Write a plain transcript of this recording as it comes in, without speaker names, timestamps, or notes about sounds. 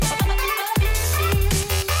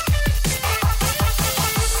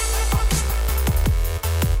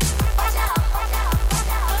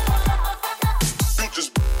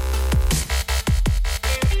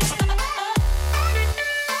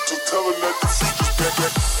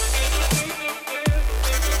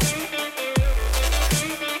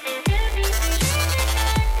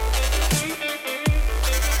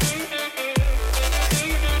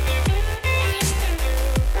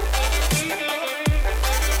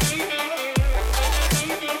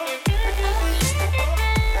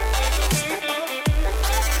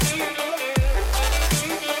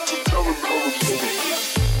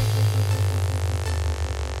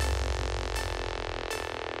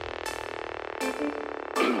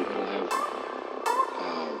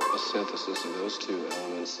synthesis of those two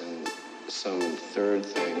elements and some third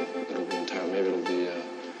thing that'll be entire. Maybe it'll be.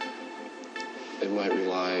 It might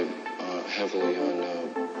rely heavily on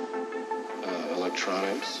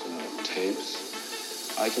electronics,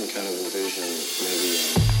 tapes. I can kind of envision maybe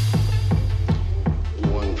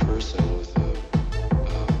one person with a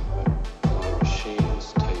lot of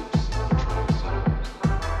machines, tapes, electronics.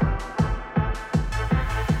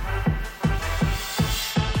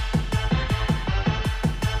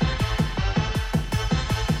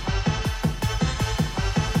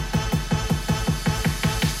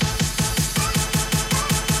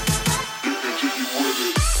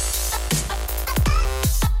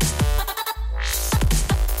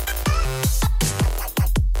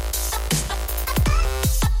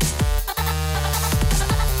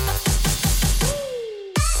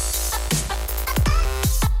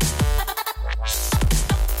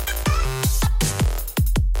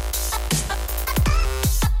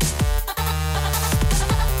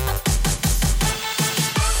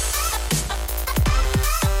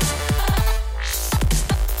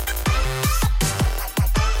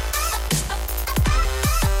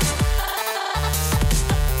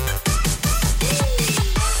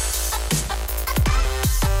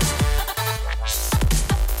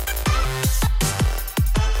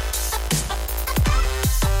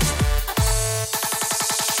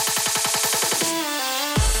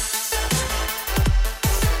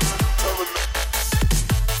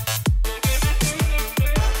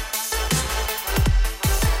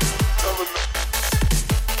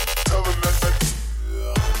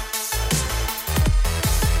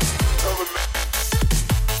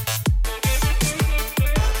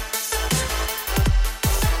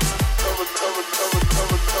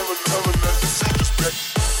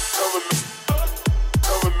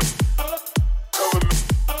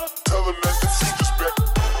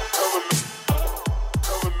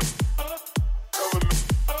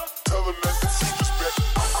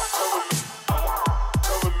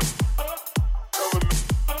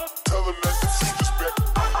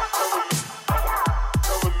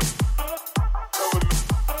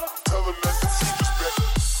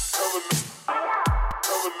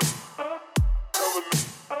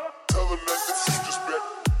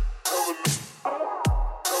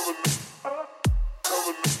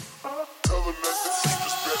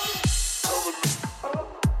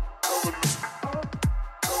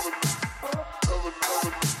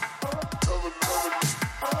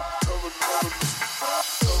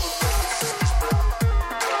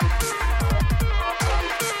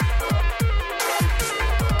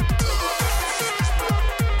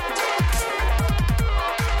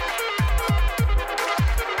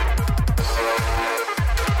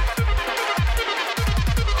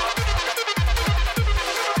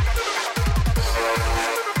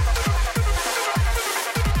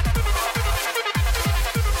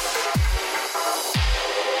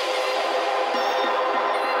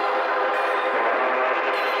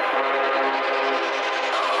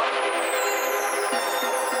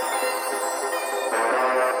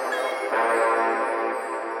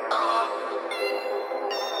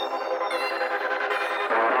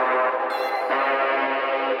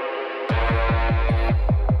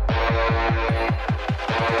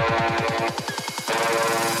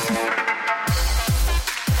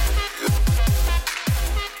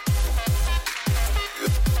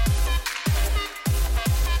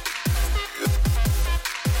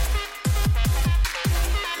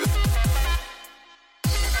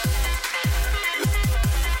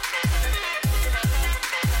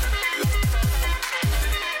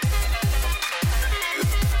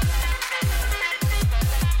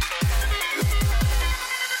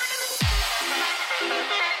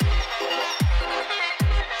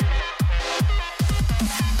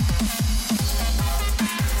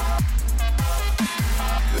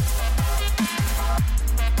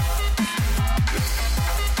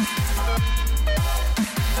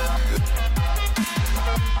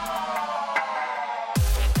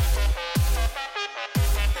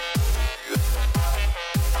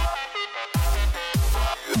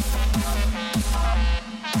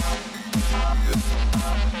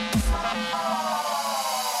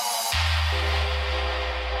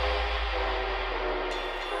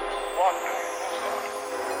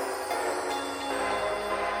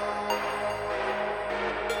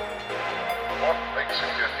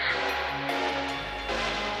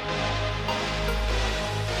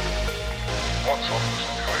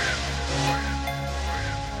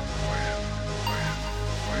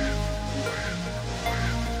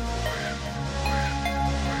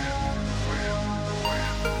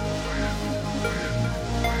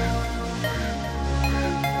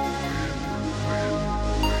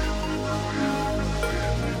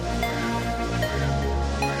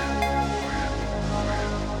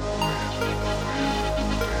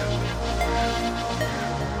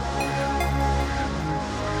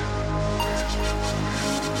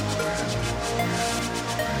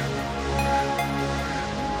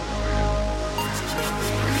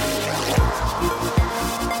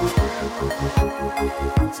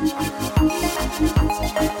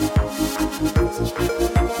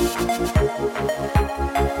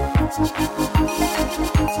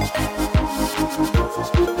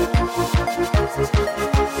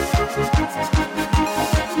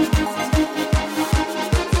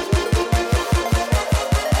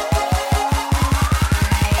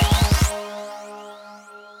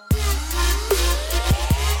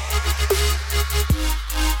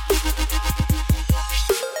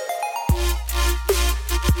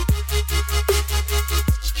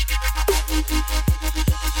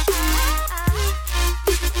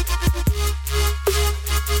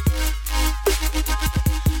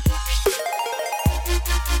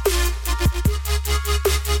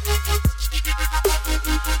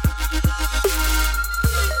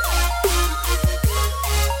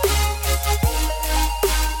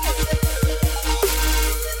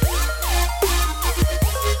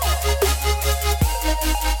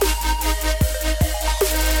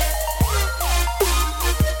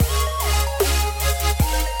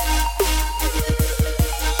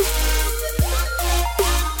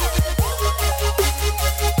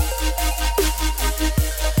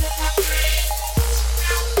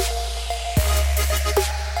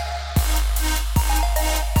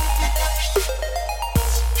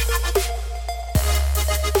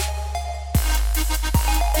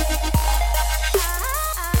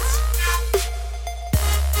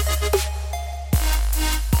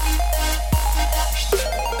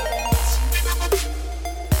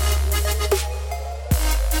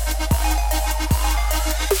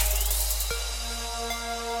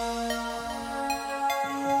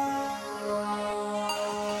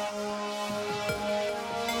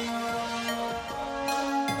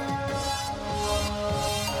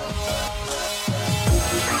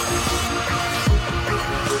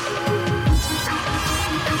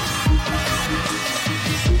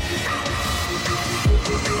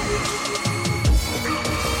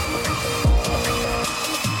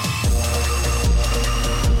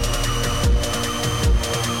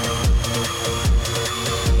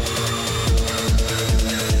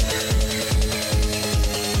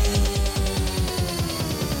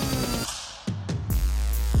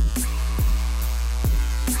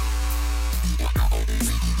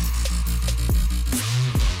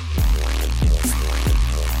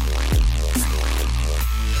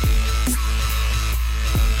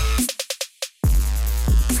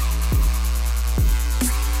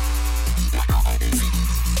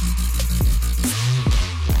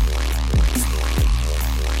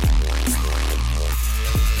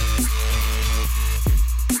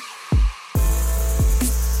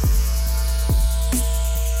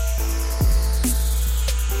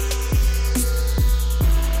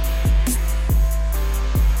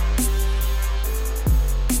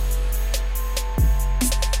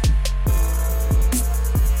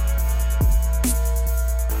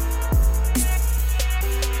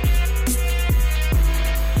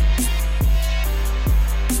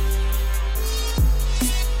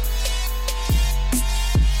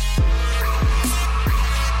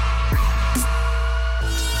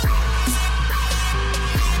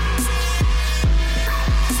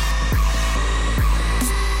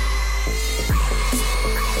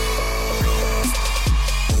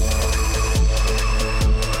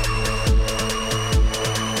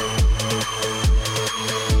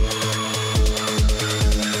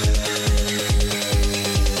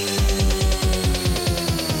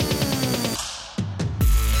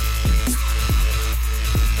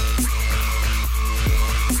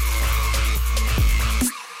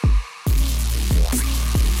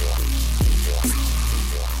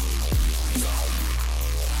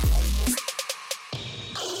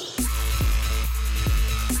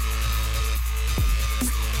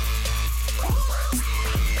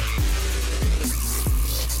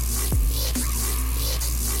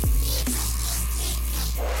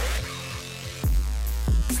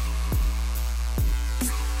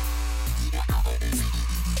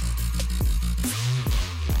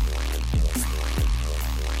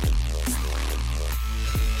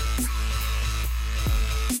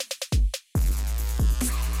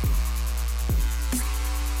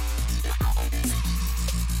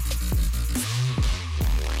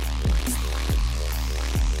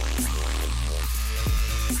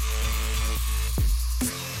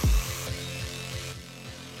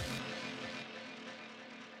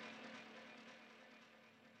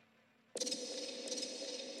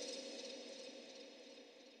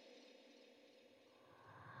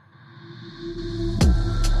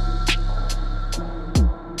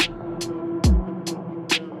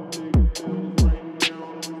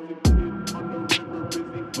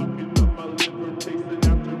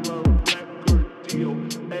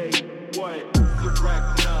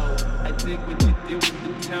 sick with the deal with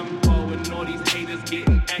the tempo. And all these haters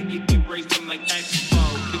getting at you, erase them like expo.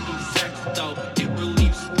 Give them sex though, it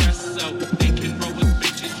relieves stress so they can roll with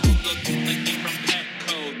bitches who look like they from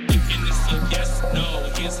Petco. Thinking it's a yes, no,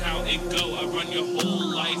 here's how it go. I run your whole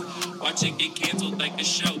life, watch it get canceled like a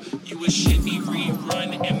show. You a shitty rerun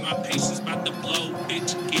and my patience about to blow.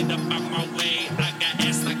 Bitch, get up out my way, I got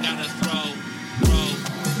ass I gotta throw.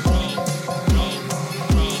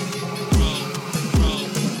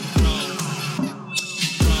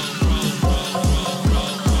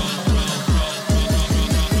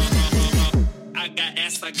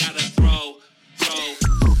 I gotta throw.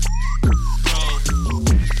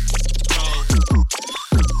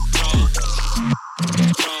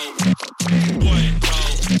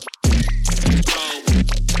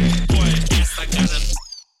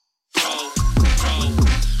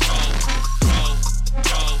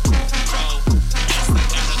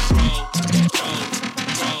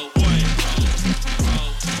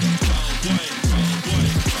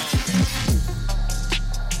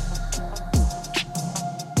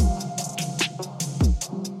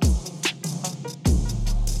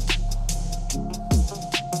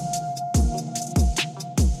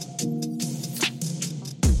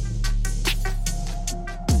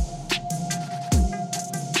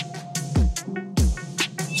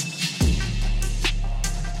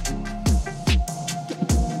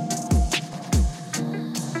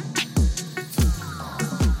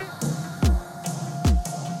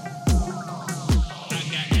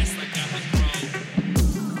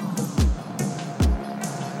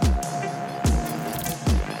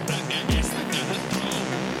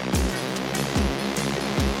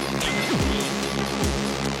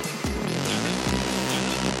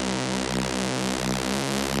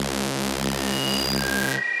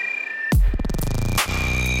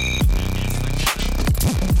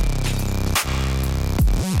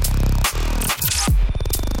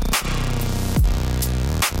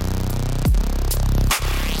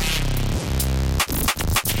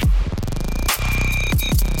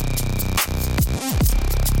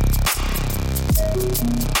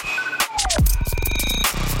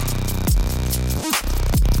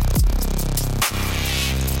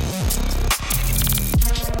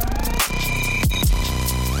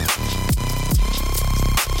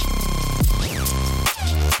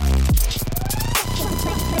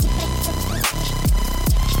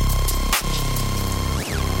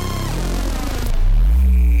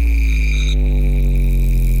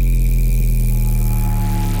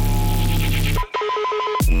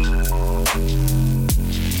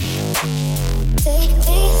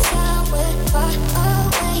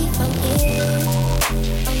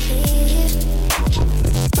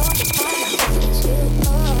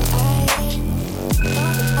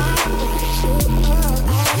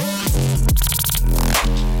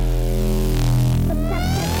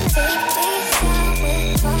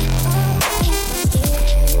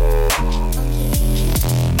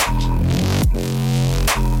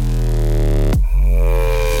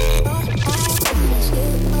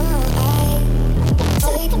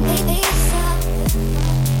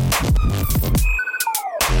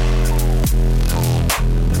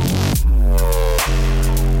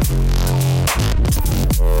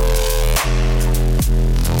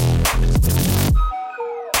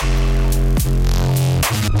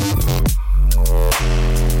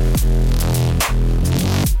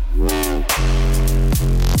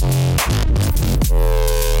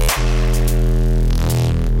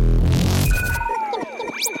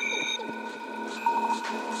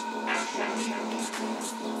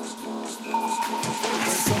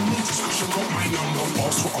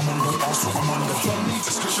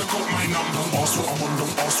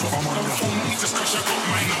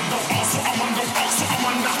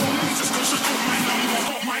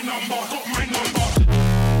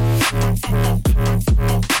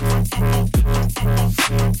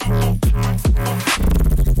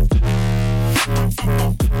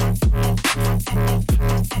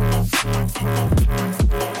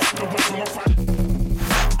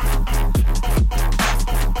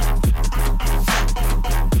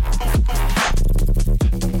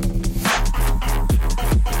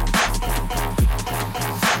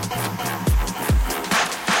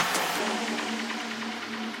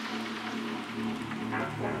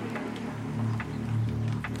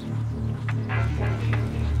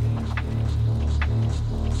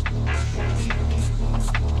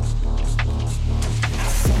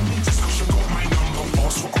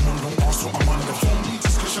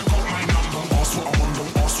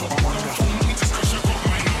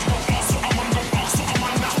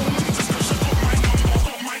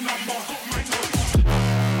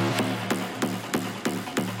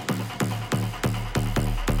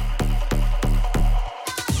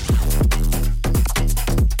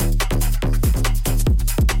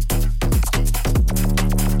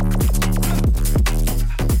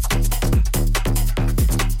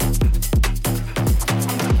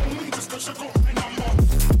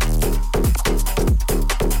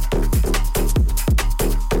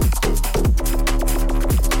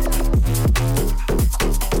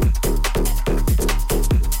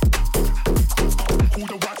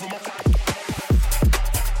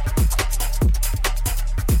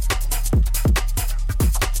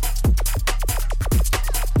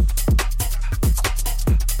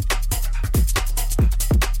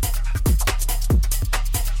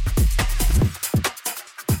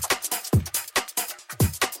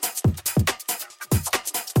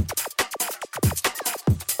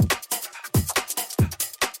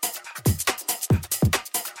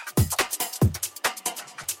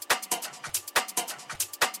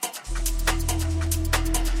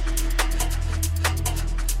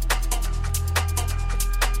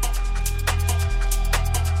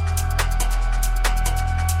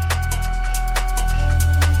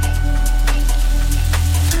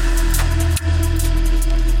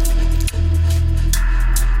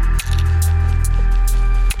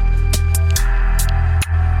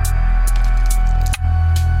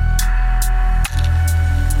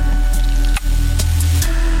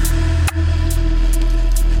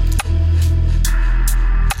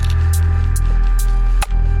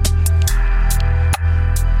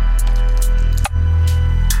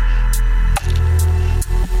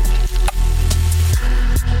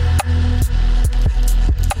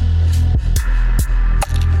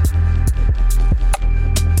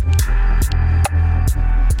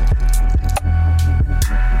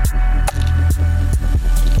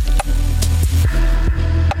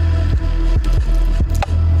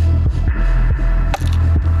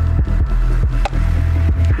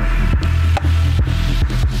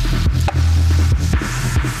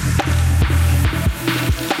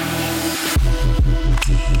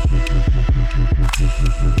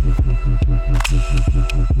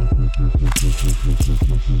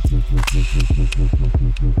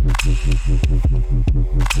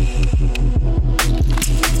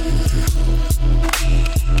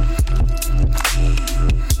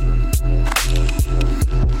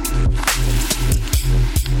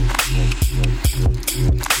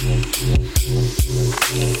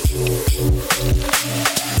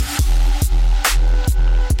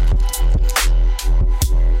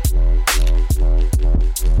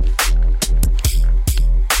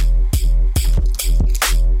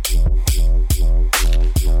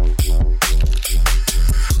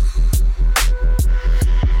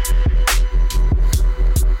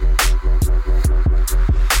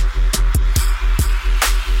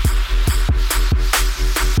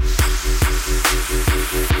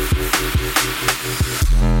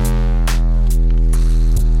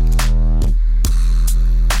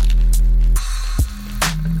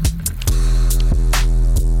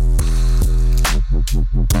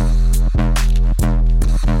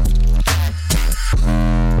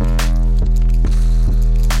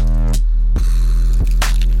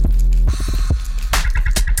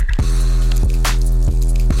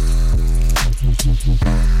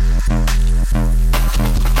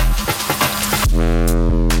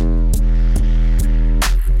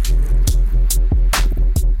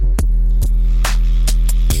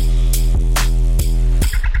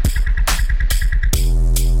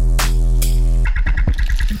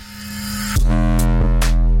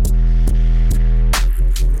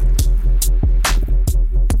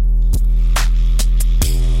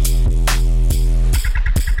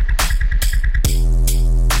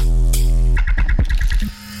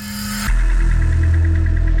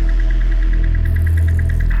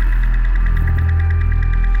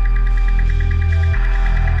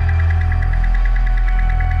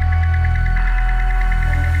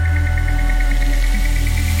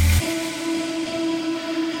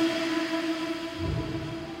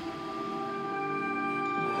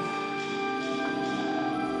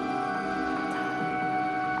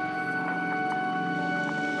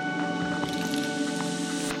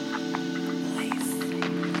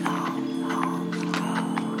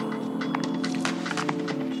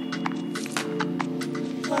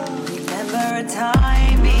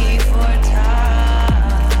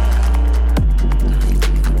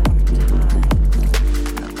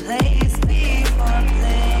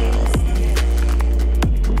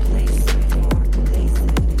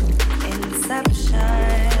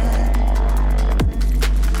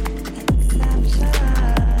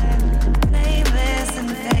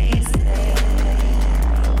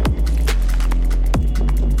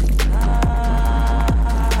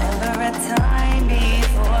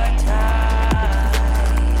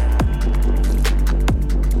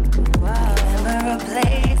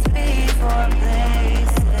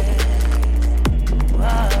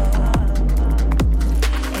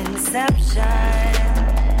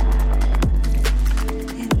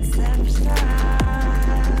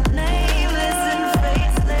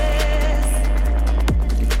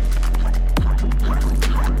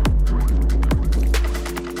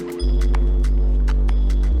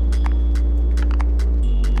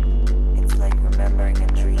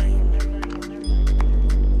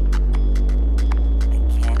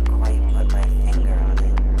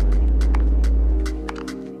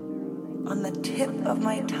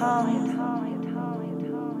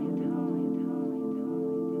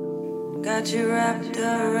 Got you wrapped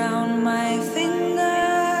around my finger,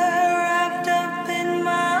 wrapped up in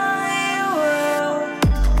my world.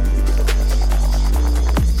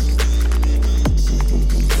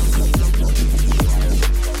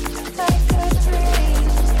 Like a dream,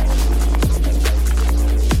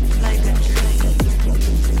 like a dream,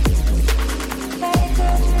 like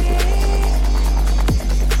a dream,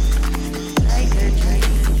 like a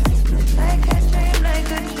dream, like a dream,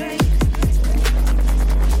 like a dream.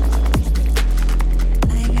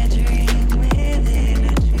 Like a dream within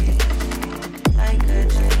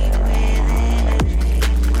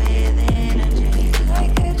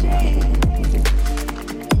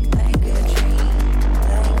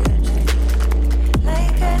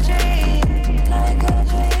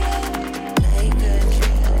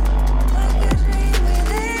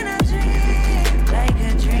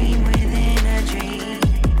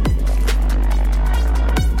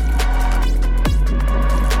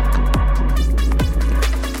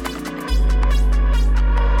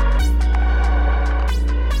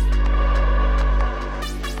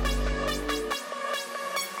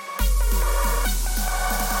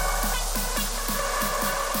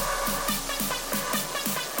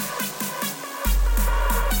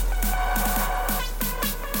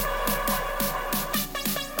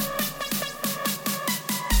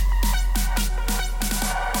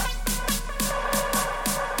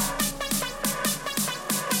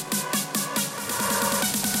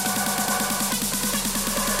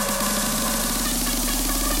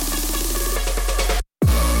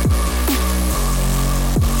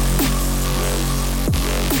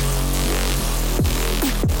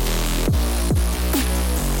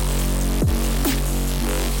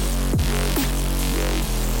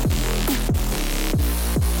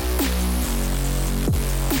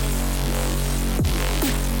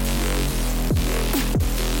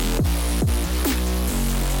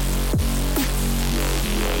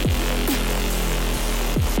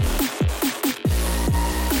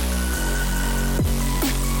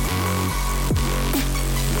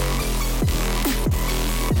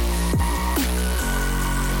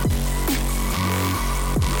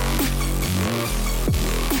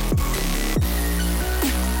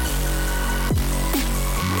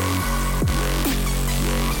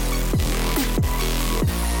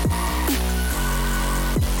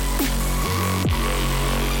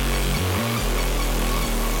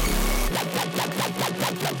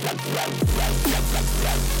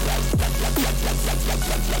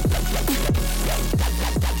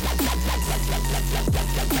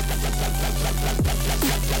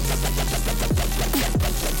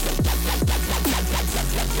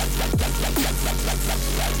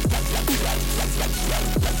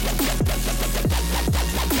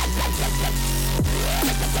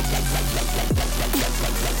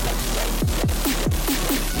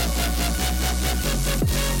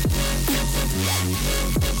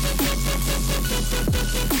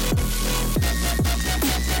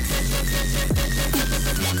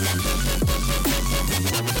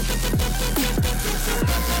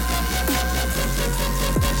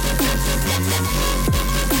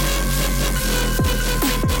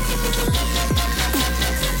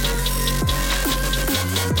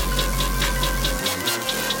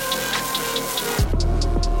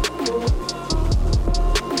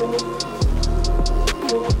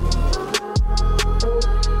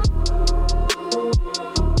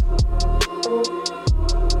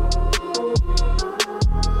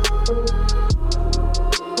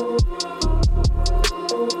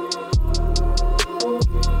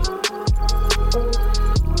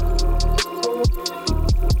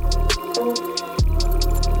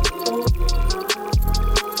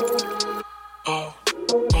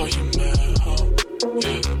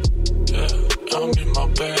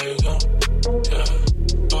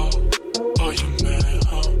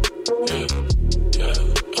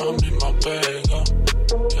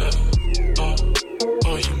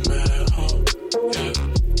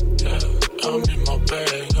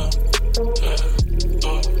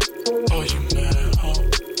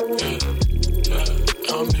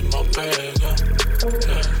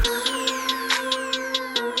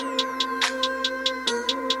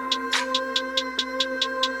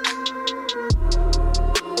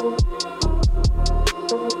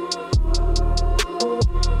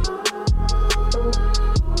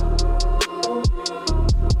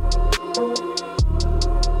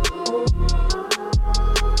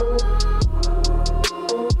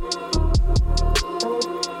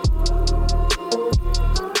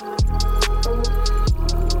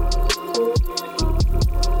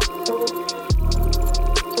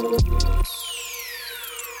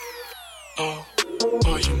Oh,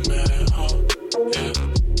 you mad, huh? Yeah,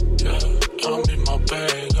 yeah, I'm in my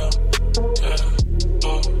bag, huh? Yeah,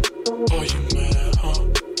 oh, you mad, huh?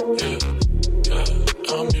 Yeah, yeah,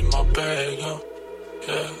 I'm in my bag, huh?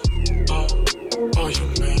 Yeah, oh, you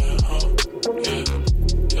mad, huh? Yeah,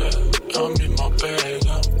 yeah, I'm in my bag,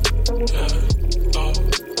 huh? Yeah,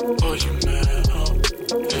 oh, you mad, huh?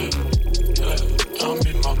 Yeah, yeah, I'm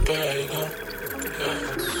in my bag, huh?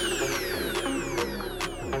 Yeah.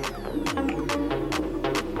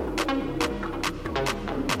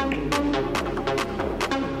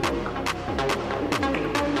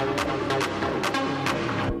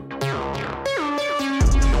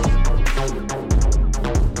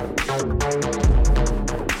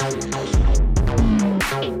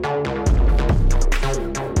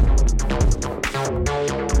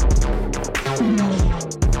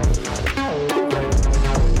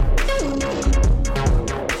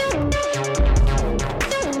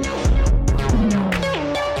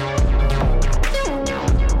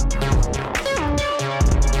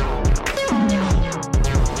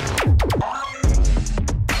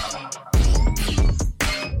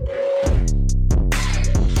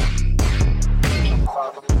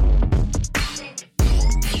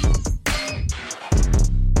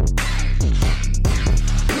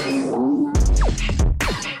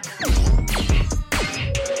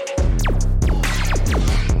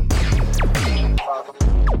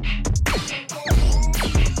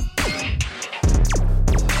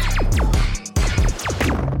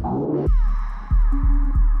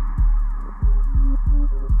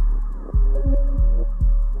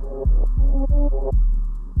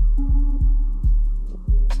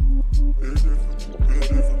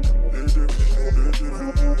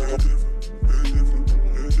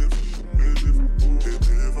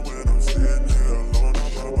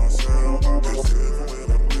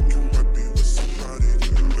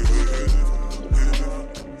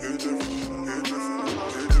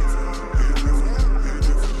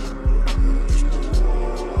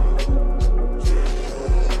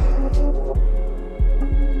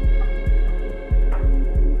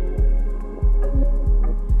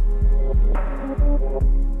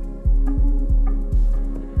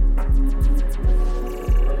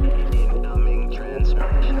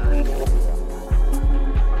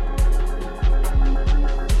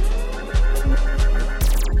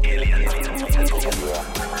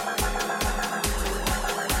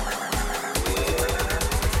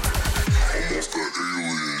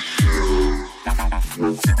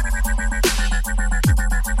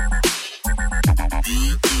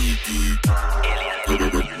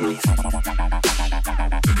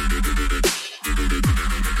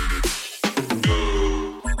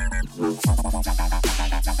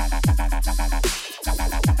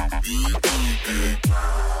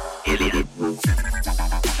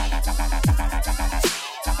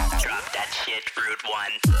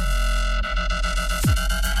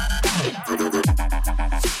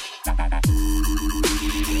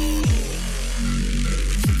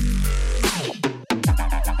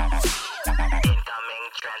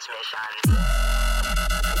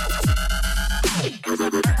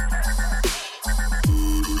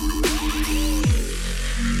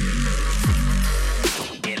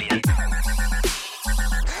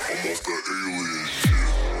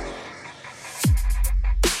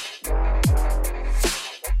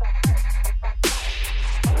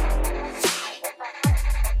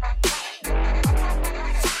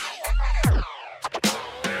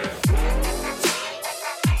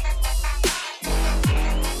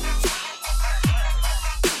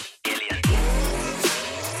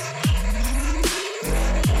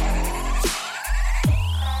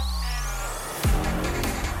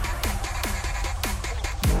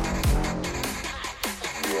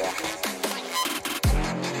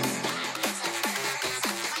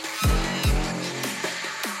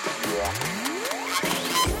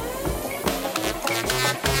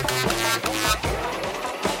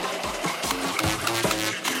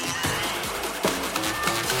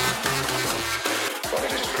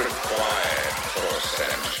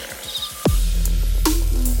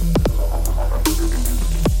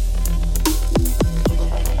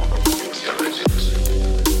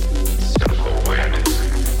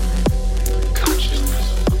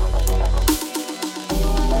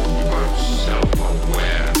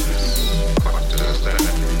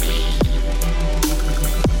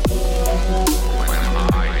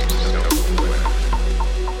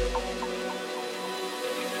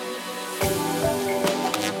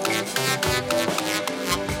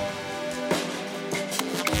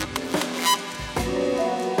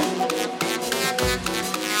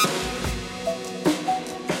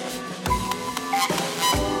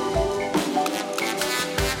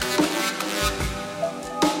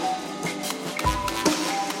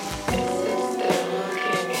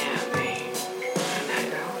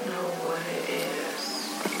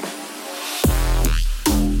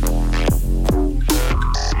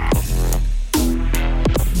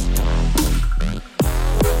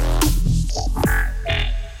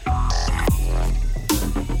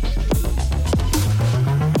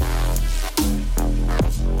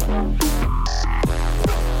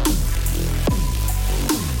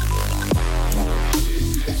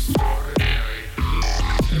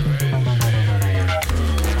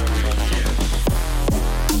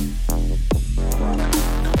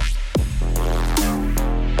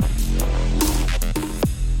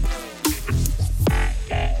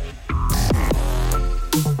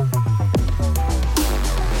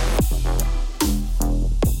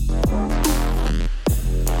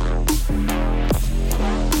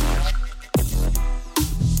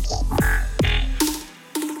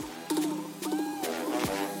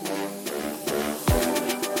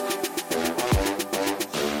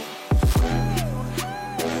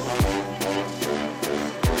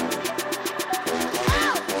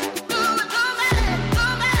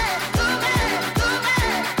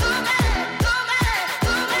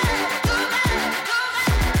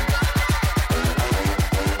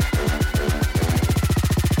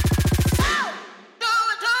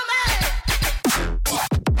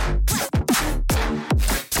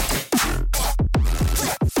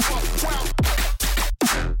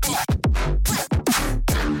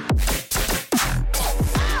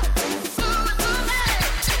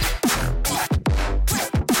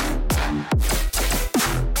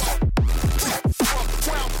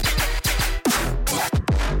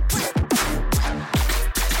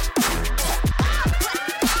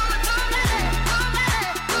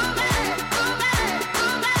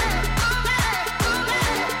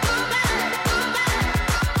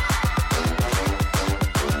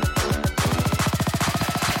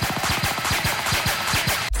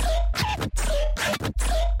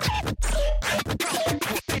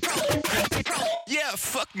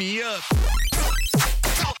 me up.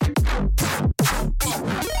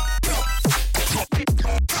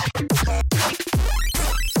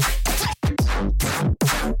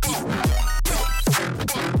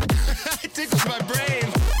 It tickles my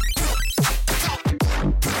brain.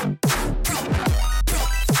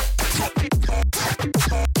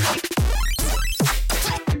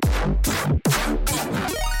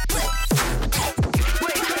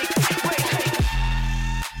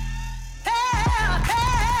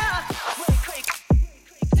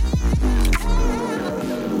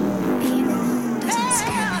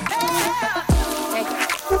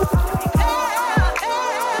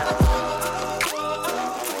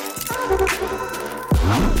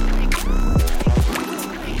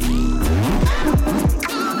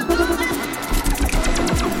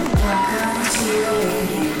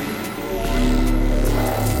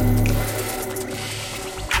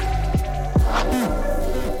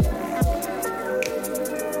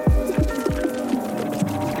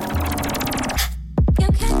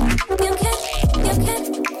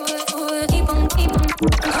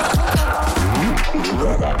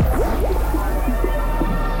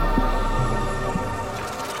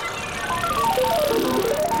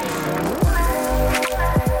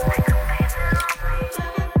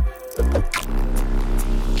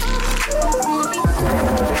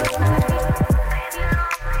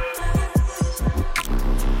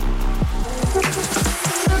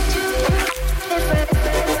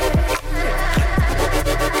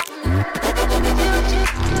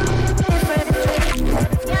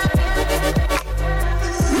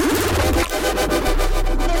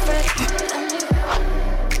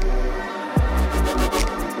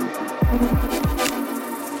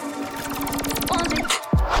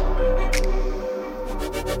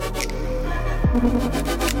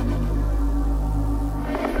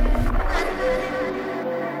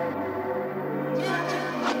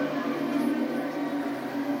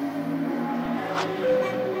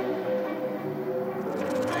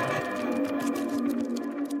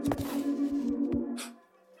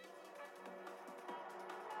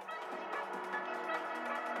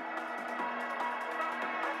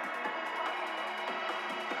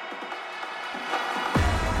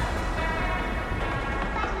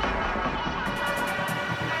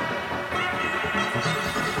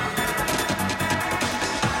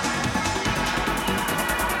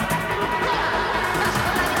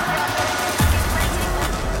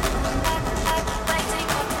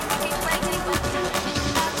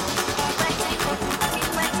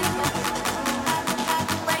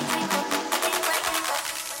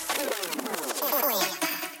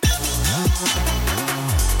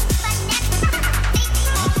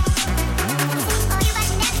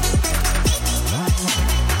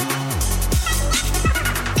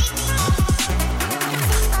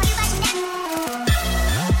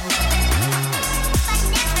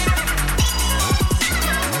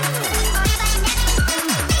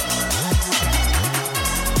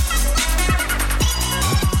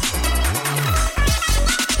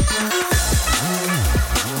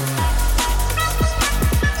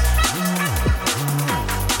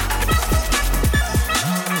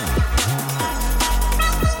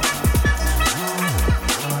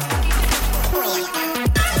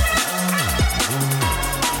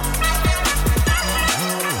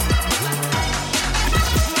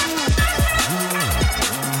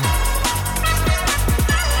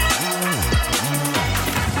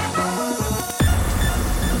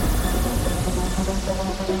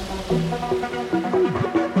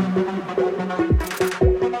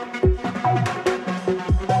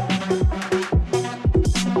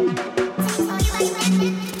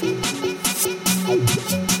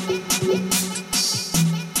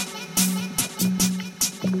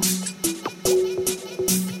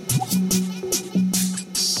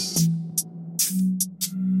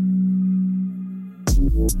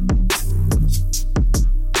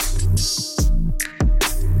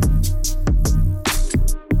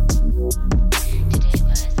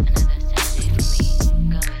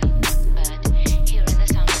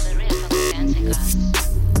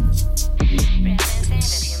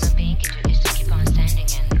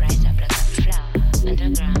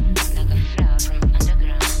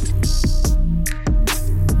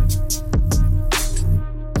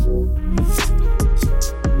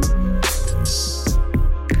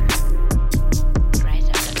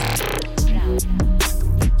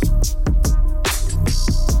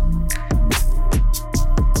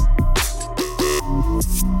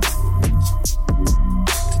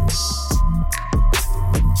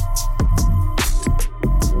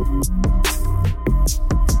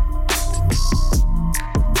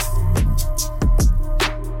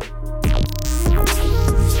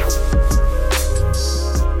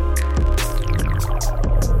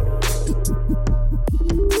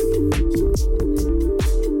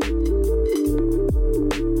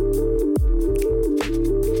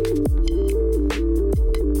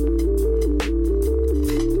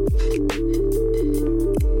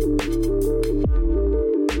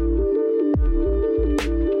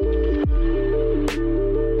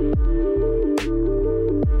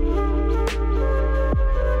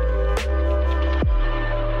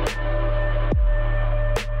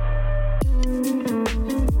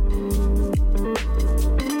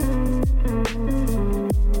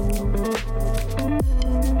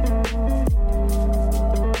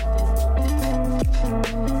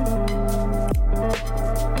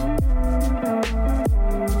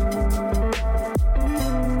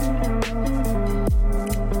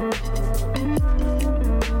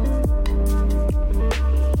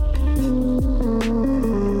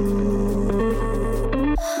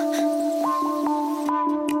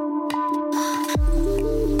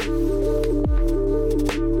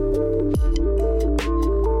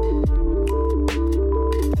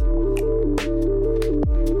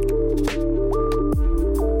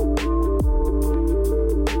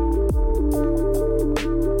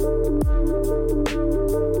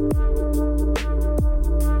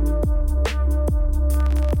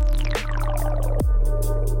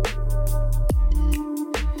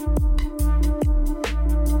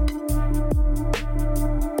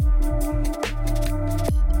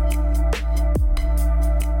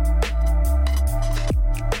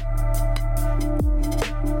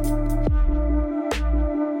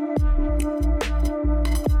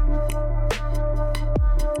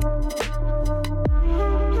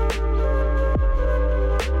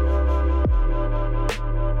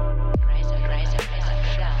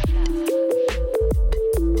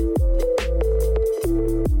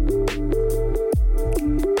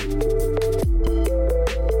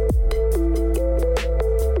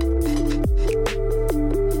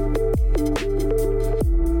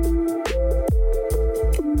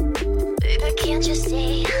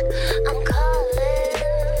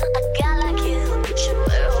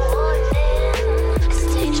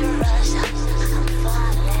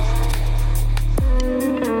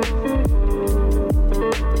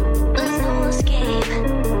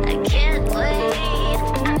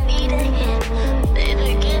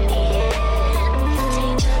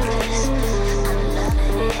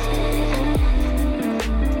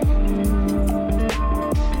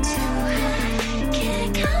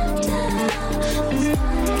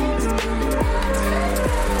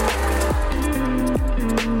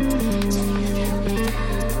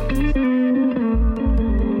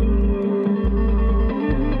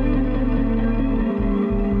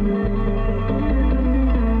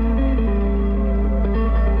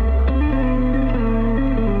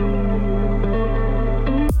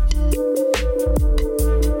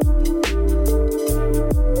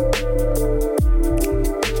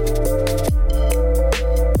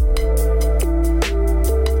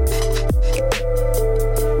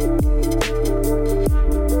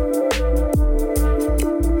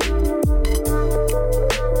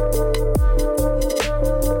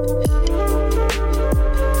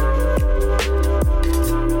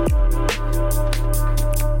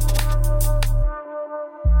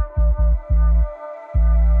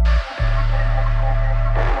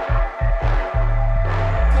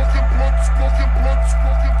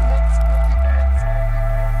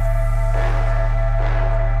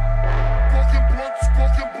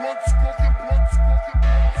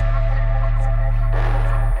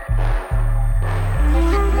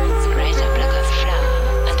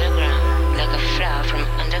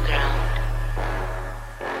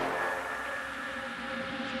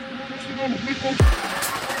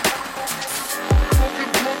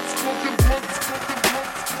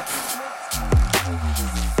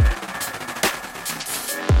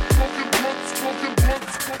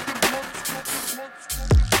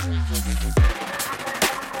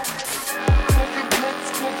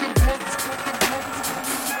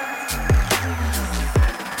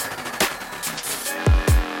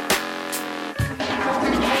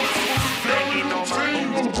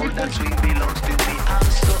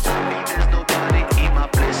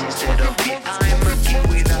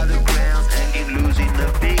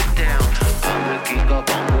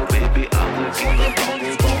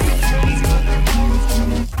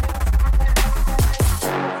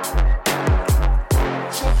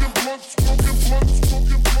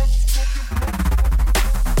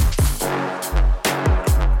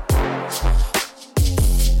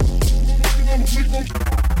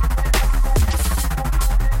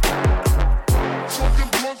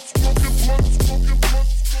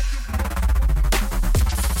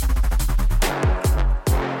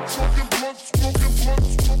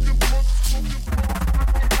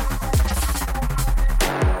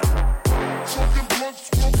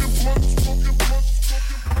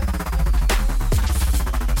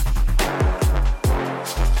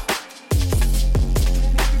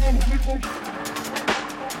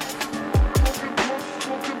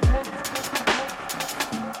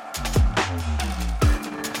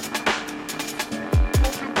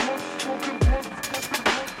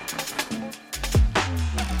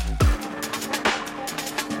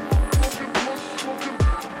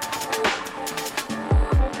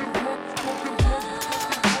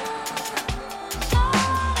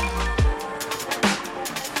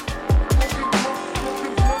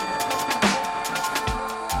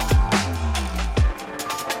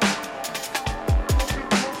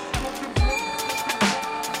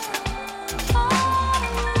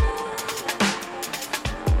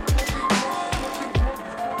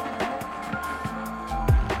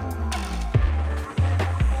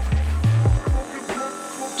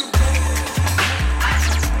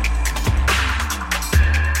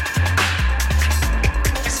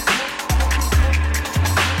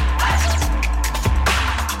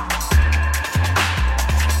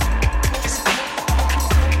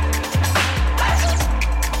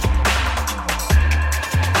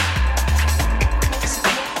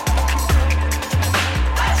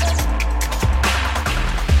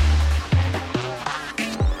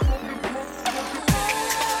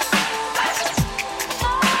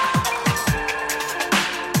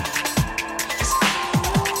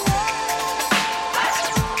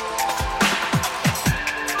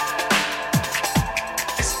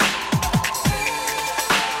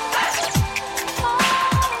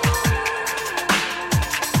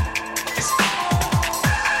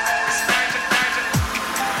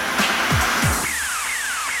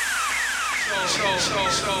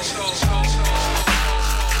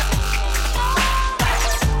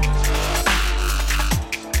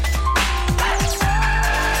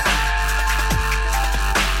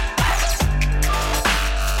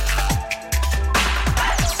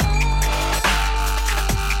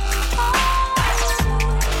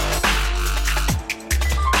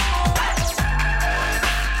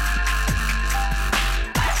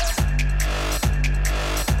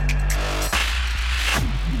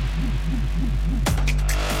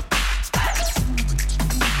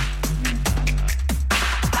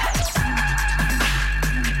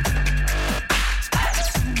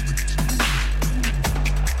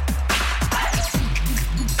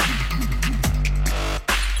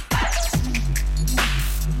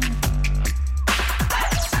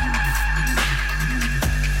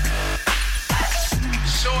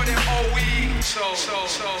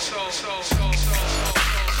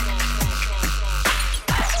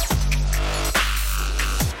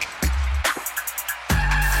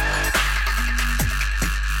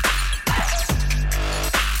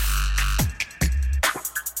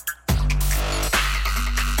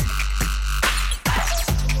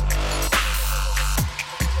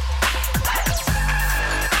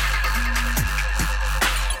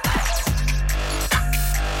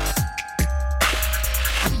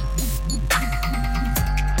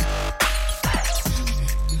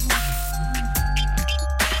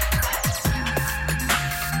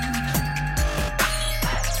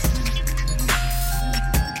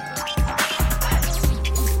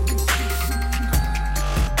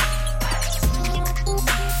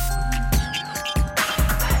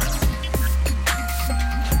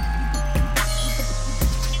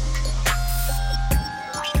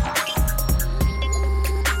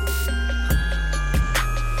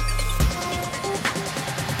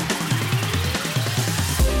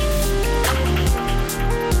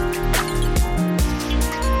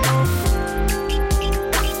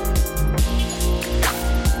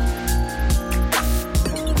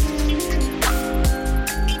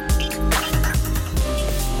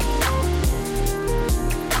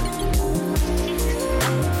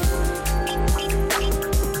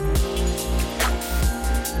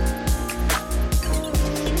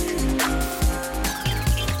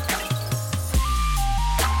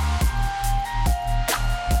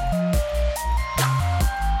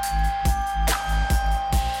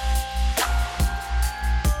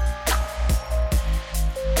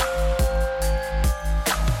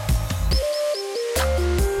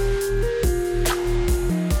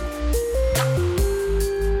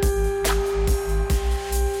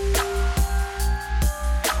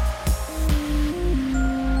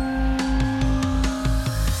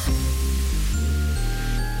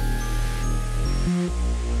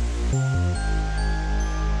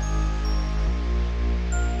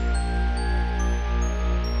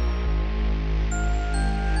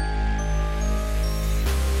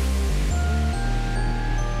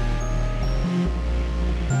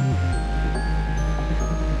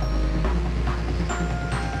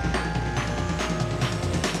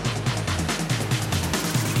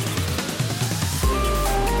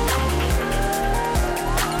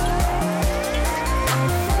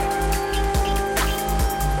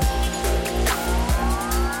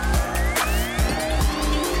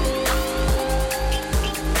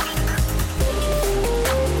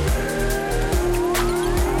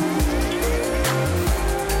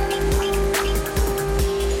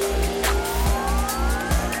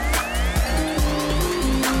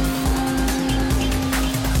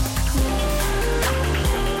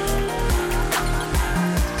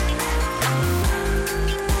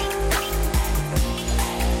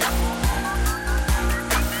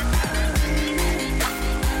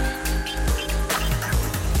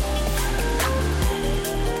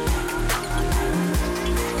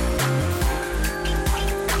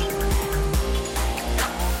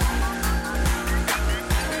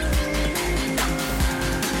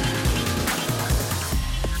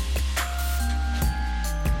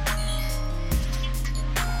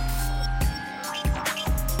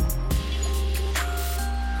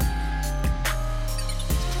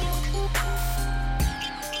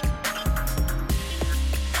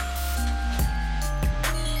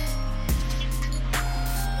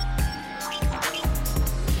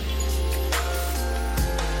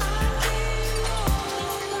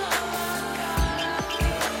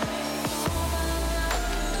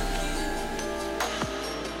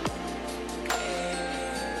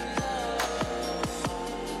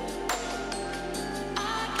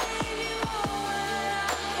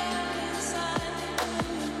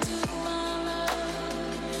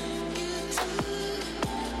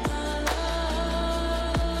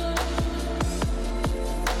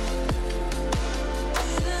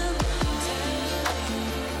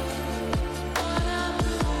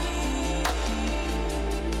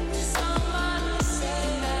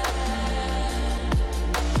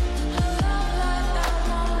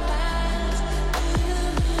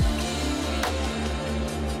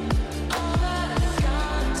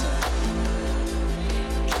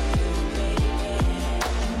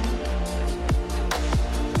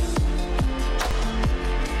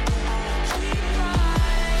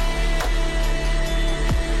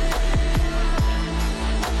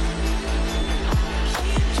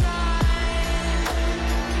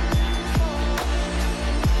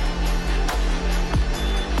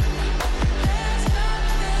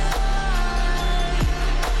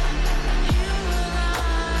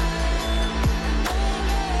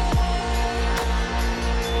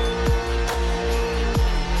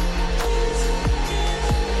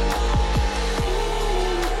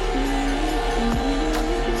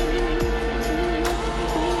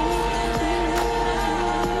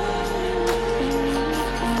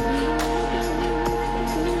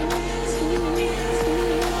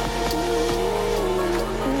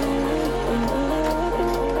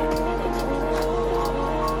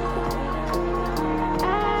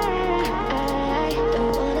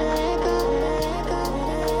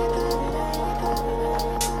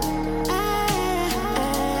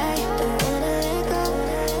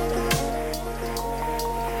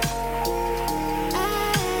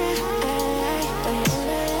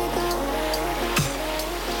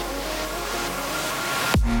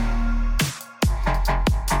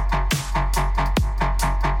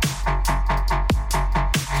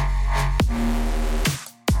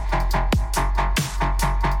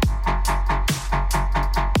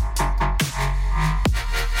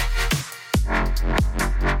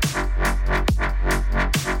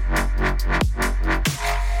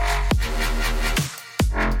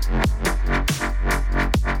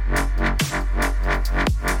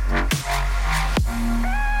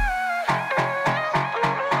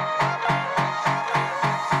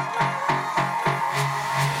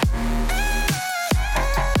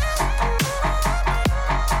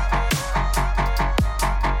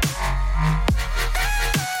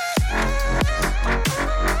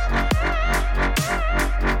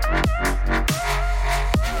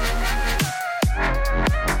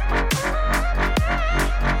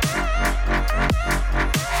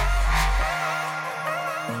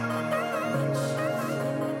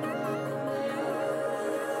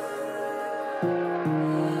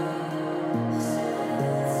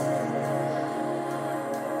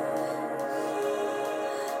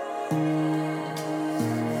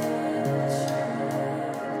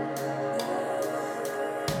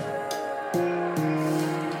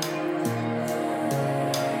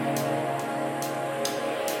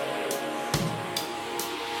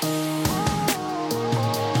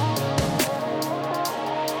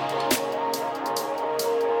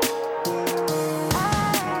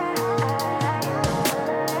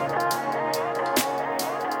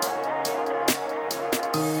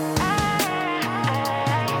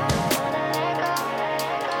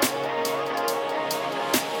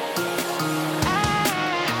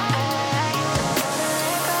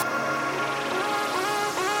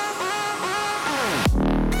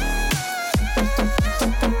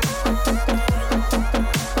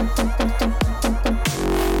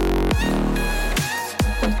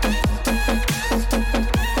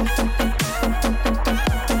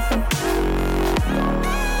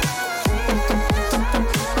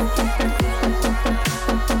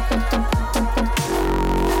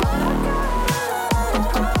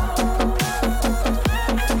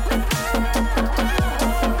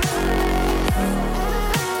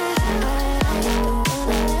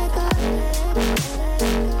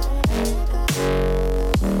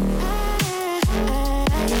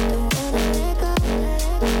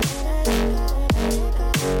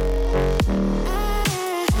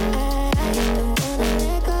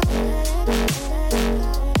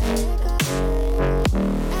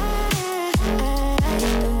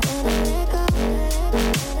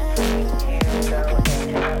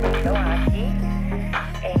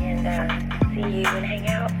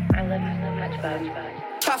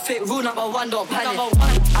 Traffic rule number one, don't panic.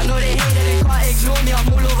 I know they hate that they can't ignore me, I'm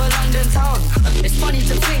all over London town. It's funny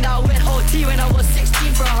to think that I went OT when I was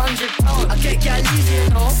 16 for £100. I get easy, you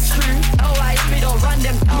know, true. LYM, don't run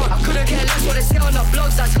them down. I couldn't care less what they say on the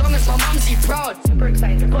blogs as long as my mumsy proud. Super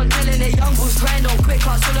excited. God telling the young bulls grind on quick,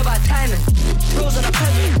 cause it's all about timing. Bros on a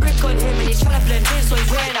pedal, brick on him and he's trying to blend in, so he's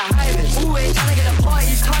wearing a high vis. Always trying to get a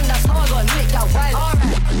party done, that's how I got Nick that vibe.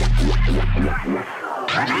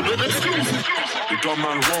 They done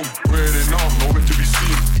man wrong, where are they now? Nowhere to be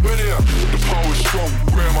seen. Where they at? The power's strong,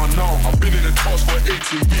 where am I now? I've been in the task for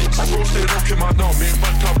 18 weeks. My bro stay knocking man now, make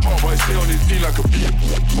man tap out, but I stay on his knee like a beat.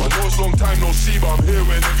 I know it's long time no see, but I'm here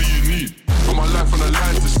whenever you need. Put my life on the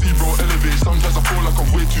line to see bro elevate. Sometimes I feel like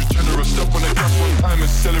I'm way too generous. Step on the gas one time,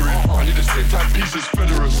 accelerate. I need to stick tight pieces,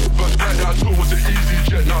 Federers. First flight that I took was an easy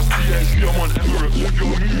jet, now it's DXB, I'm on Emirates. If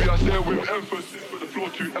you're movie, I there with emphasis, but the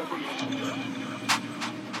floor too effortless.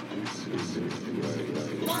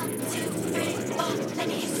 1, 2, 3, 4. Let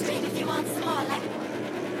me scream if you want some more. Like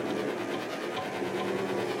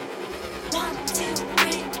 1, 2,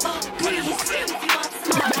 3, 4. Let me scream if you want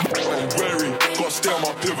some more. I'm wary, gotta stay on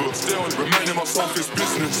my pivot. Stay on, reminding myself it's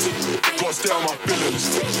business. Gotta stay on my billets.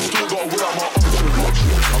 Still gotta wear out my options.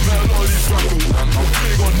 I met a lot of these rappers, and I'm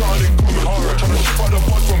really got nothing in common. Alright, tryna ship out the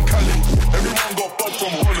bud from Cali. Everyone got bud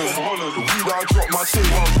from Holland. The weed I drop my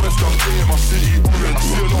tape out west, I'm staying my city orange. I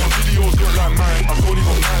see a lot of videos look like mine. I don't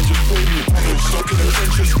even mind, just pay me honest. Stuck in the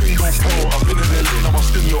trenches, thing don't power. I've been in their lane, now my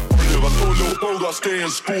skin look olive. I told Lil Bo got stay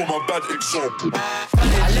in school, my bad example.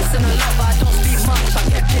 I listen a lot, but I don't speak much. I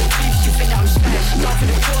get pit beef, she think I'm smash. She's off in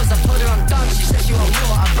the cause, I told her I'm done. She said she want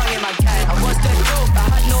more, I bang in my gang. I was dead broke, I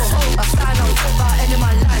had no hope. I stand up, hope about ending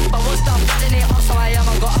my life. But what's done, bad in it, also I am.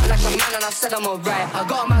 I got out like a man and I said I'm alright. I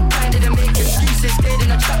got my grind, didn't make excuses. Stayed in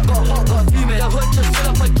the trap, got hot, got humid. The hood just fill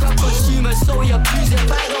up with drug consumers, so we abuse it.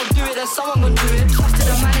 If I don't do it, then someone gon' do it. Trusted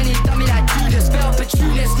a man and he done me like Judas. Bit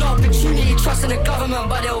opportunist, no opportunity. Trust in the government,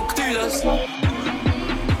 but they're all clueless.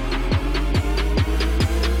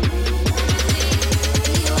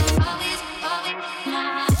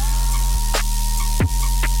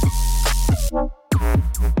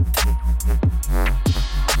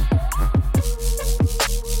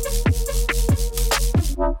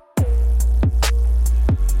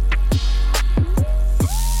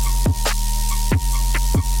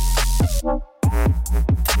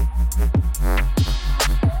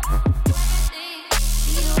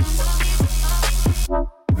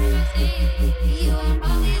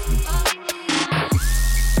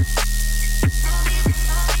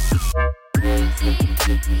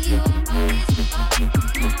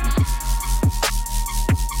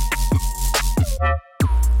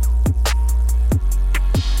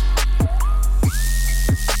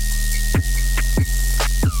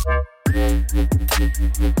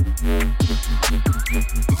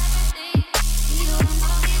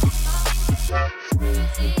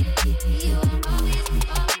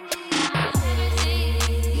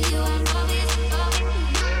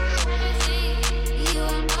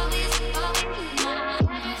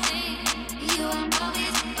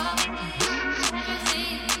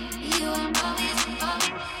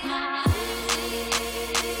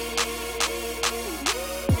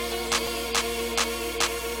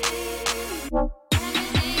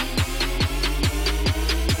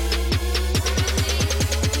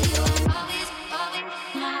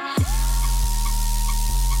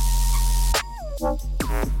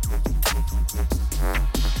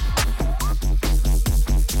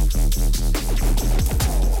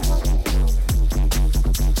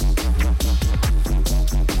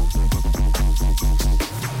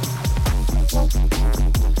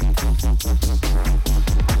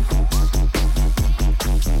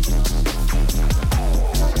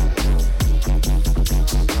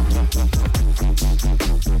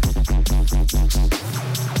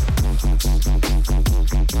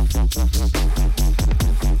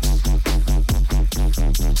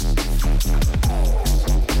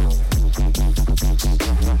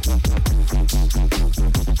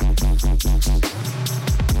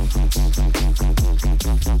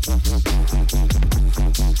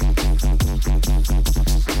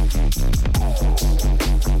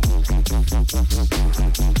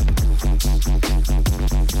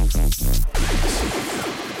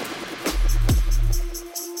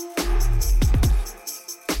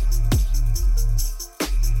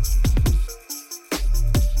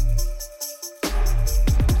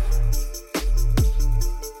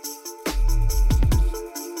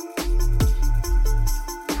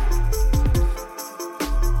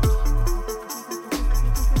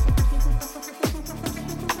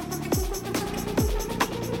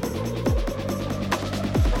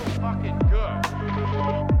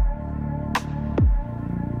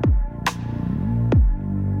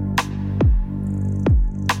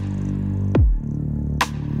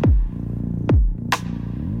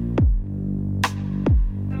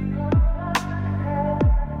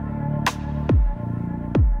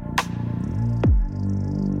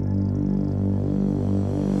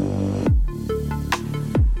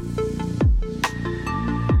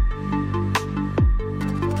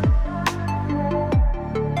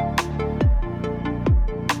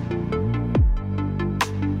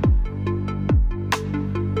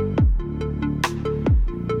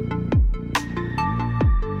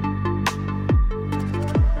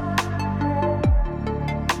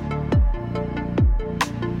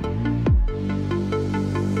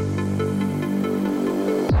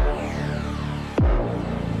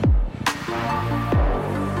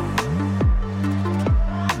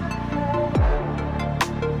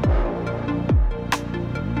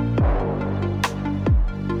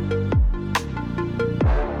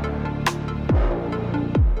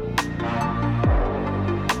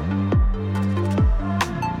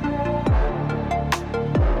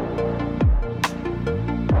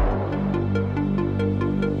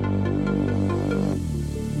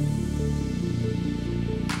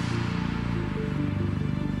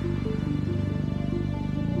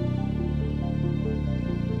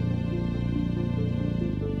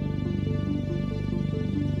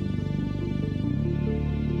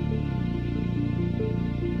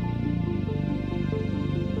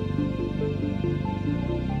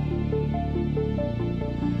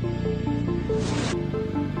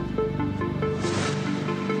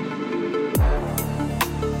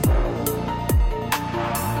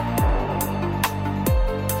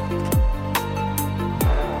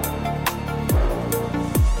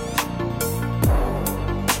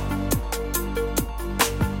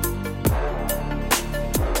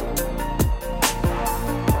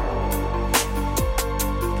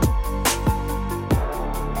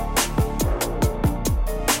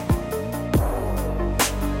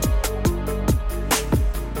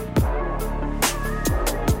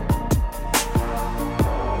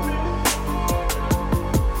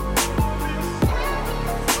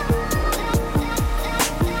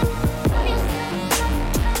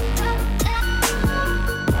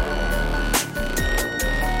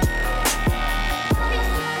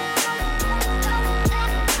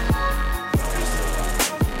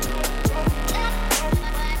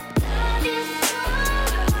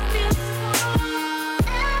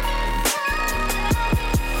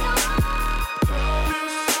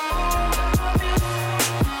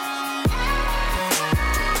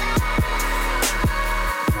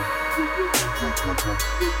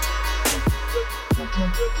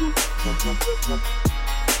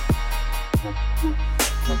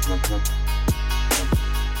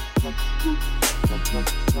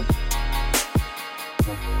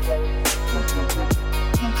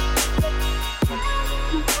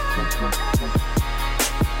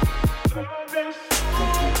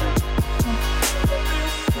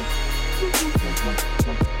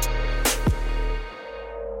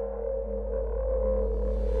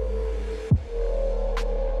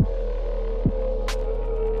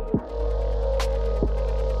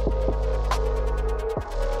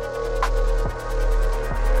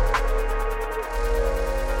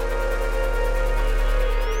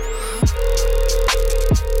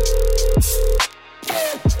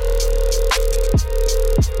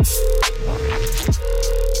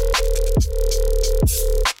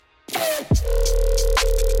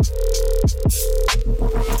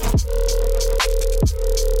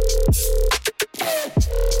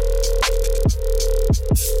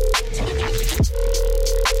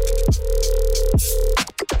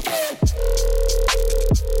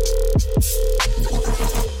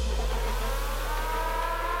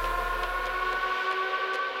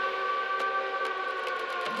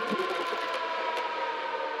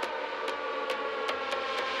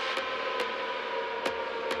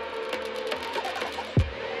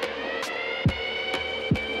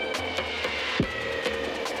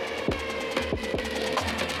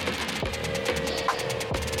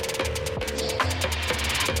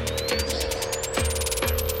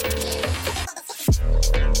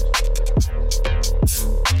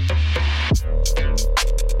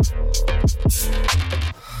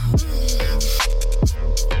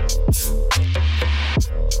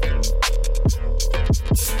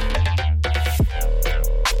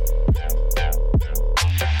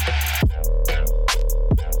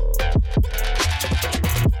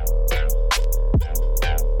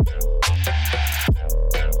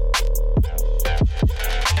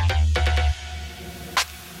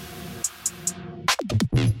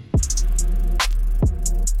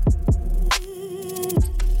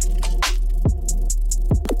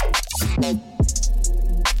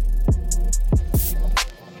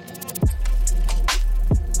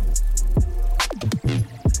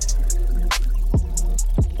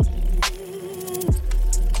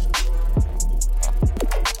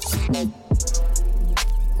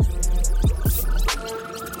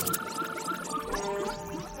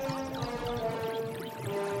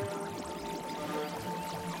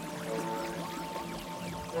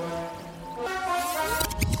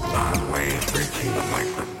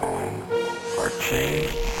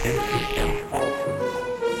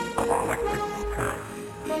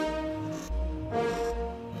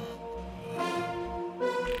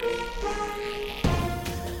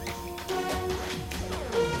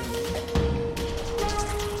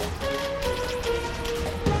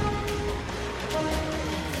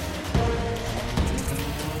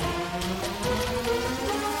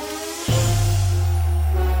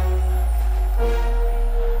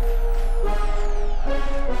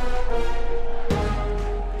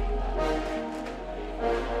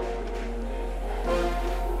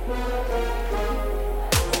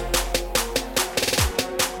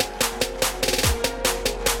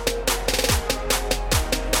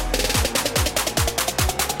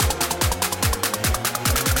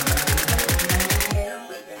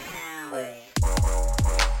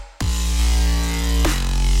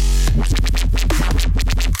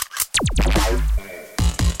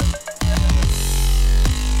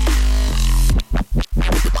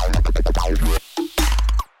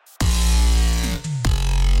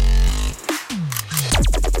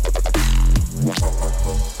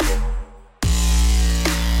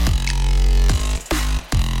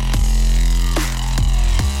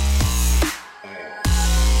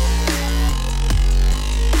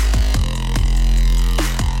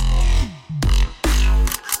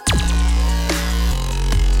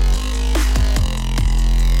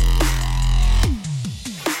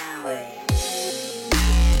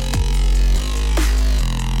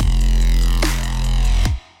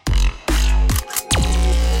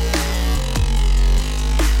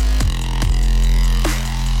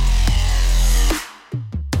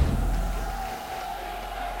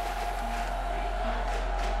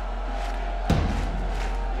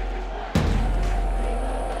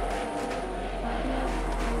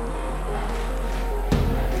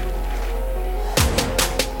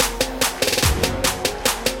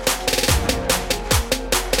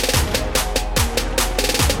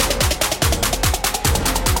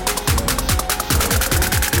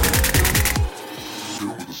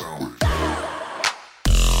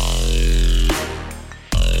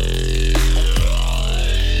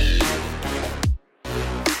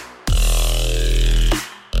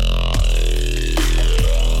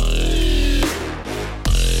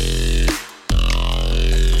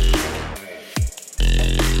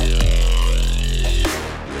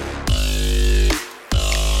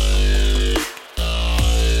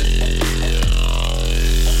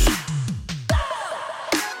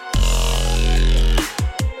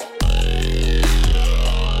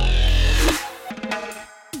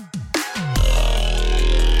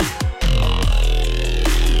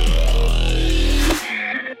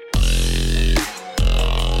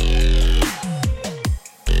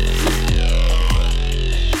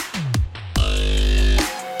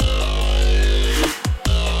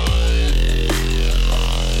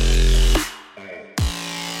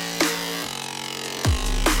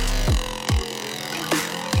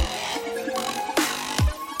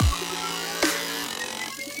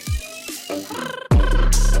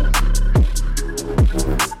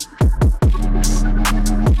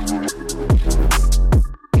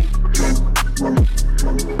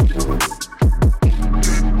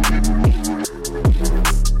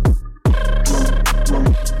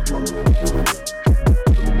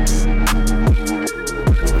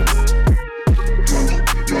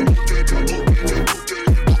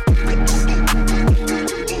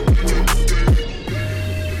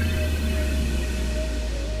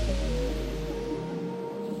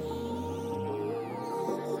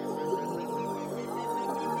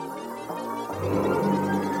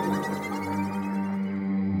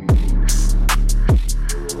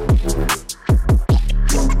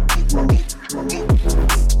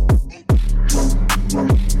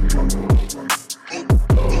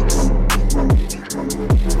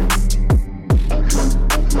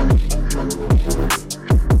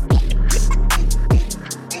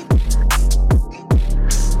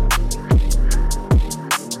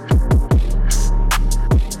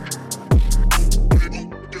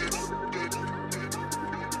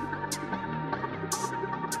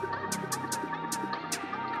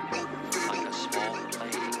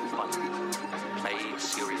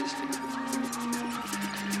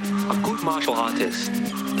 top martial artist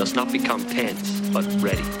does not become tense but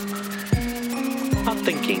ready. Not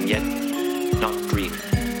thinking yet, not dreaming.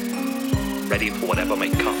 Ready for whatever may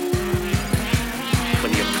come.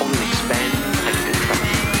 When your opponent expands and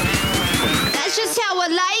contracts. That's just how I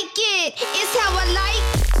like it. It's how I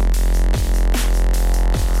like it.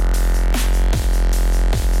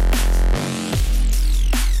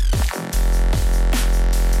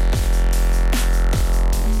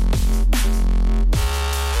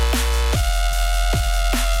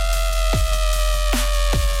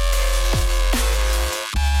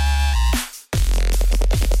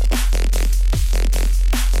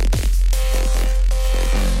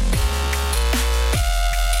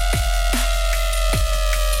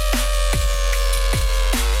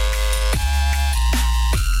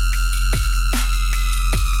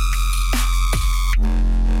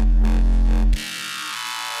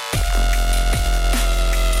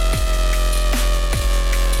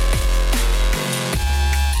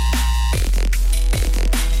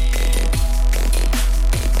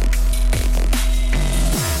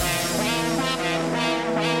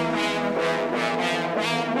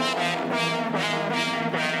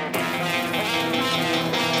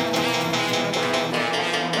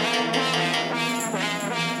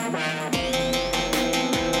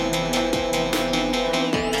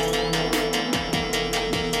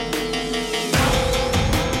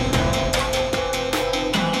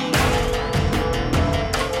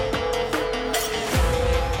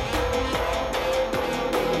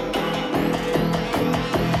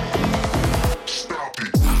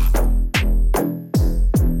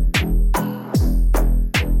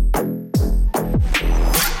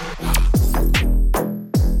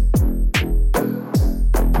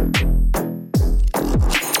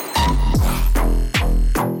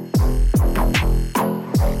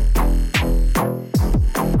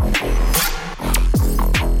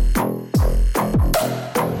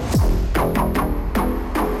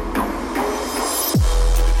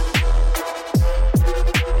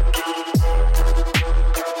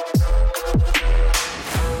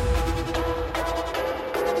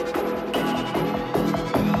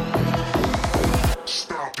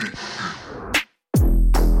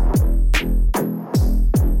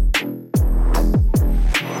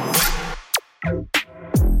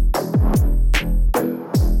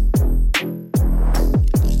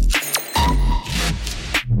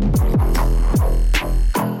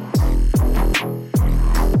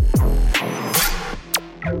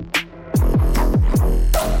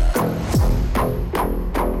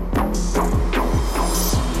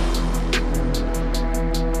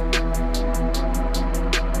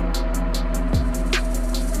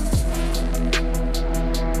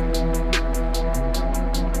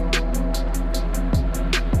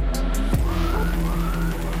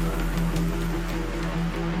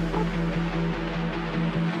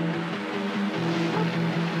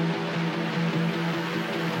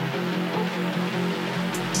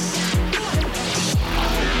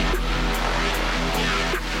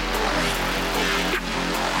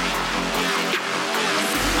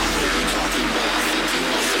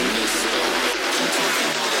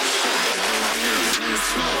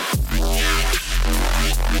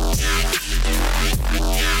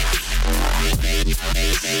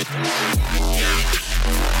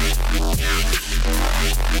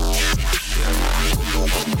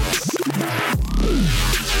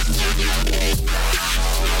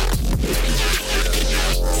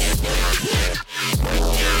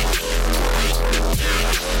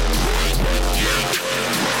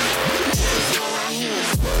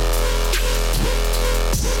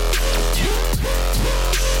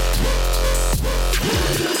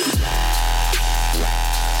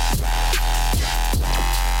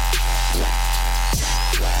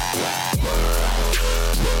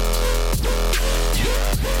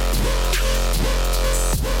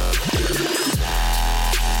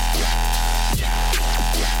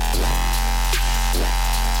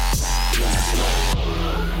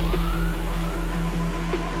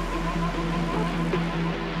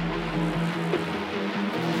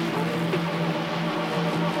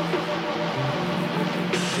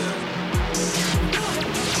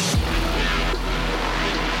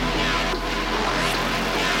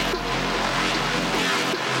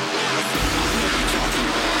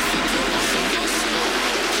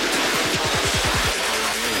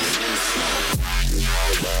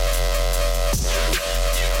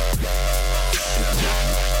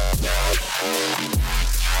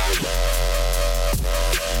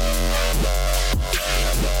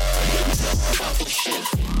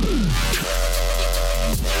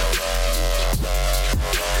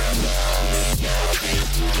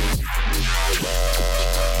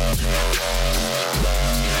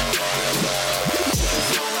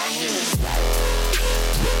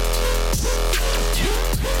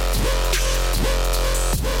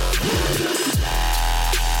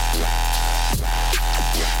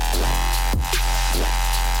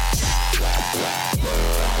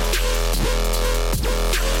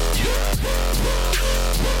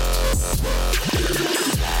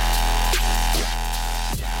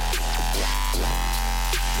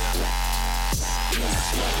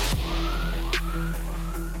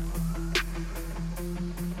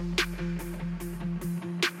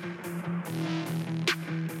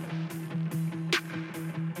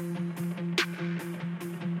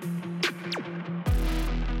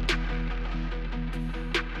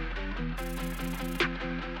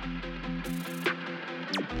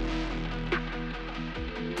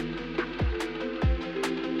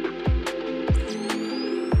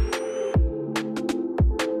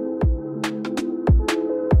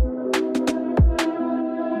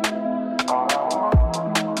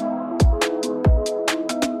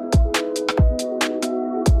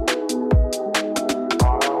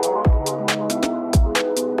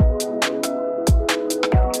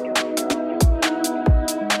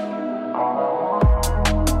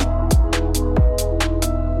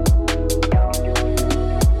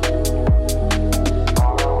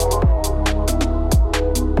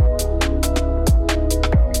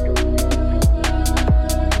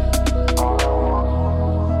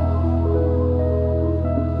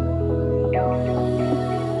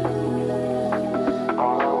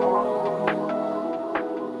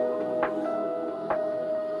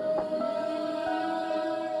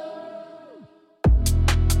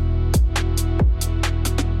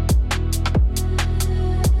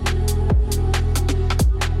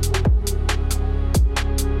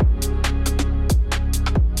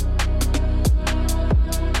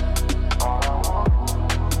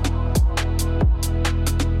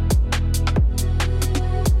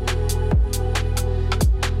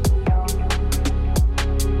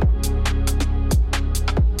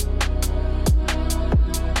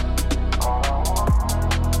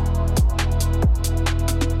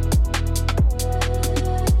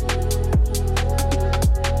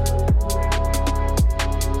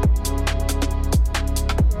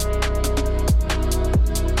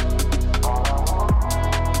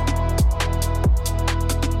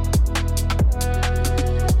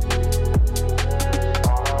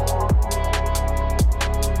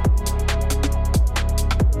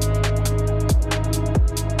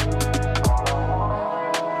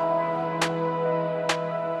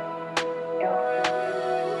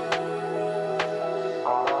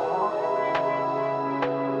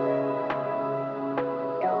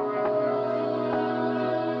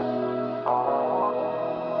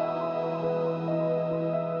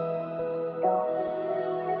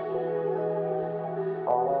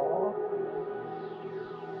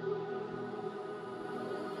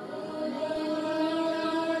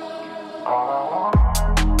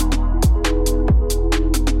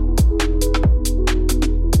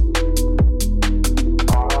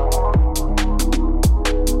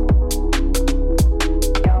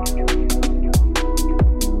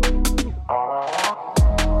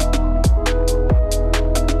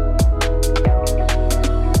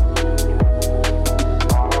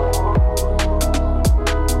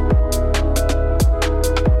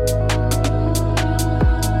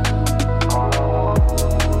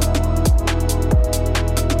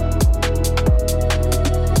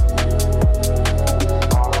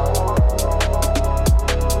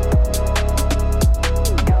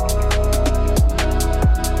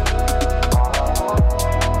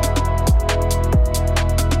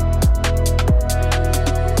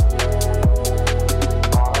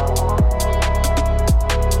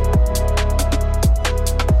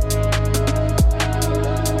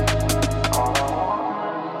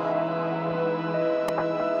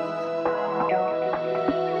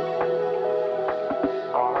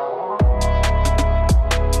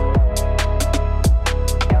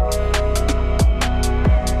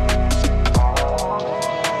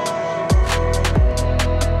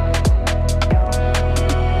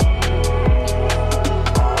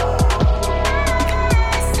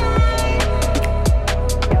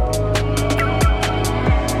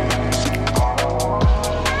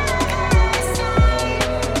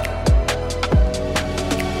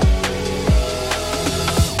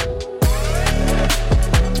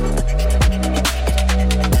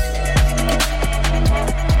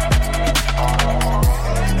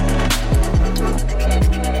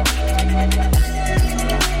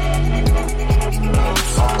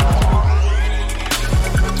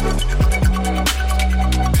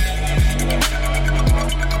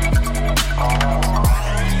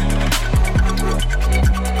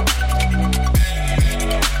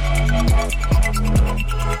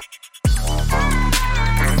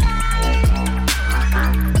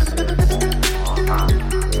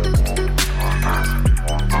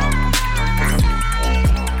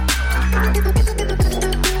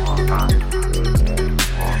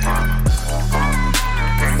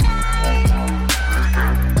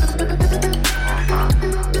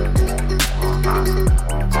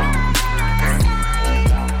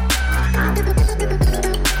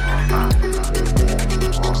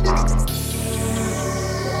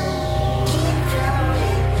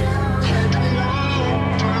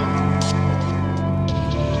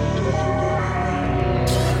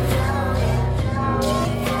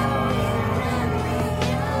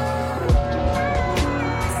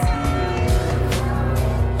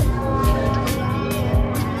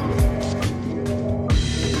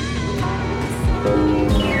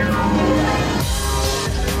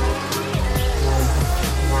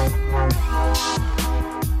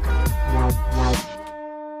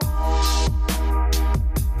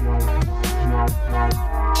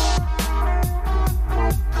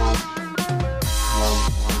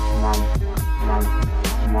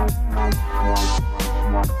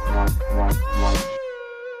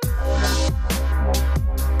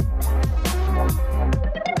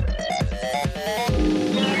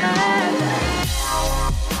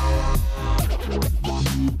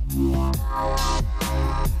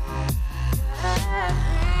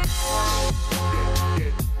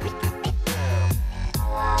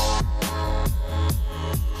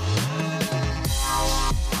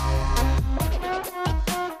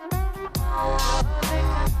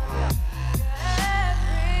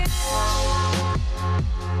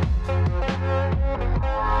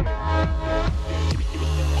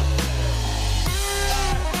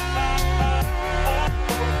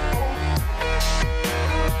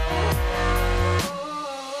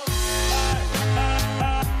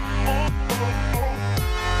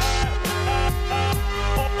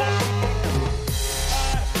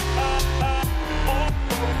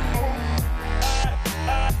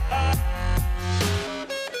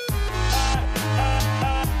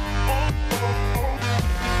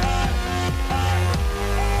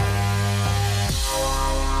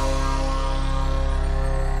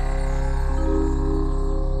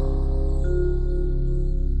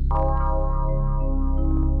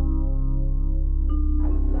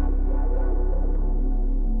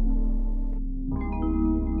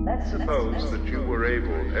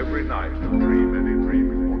 every night to dream any dream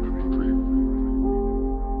you want to dream.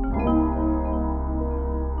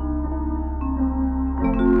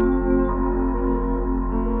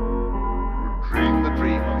 Dream the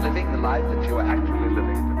dream of living the life that you are actually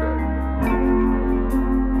living today.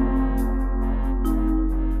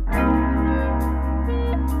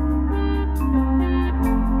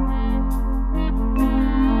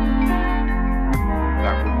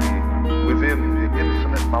 That would be within the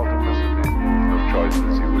infinite multiplicity of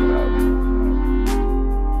choices you will have.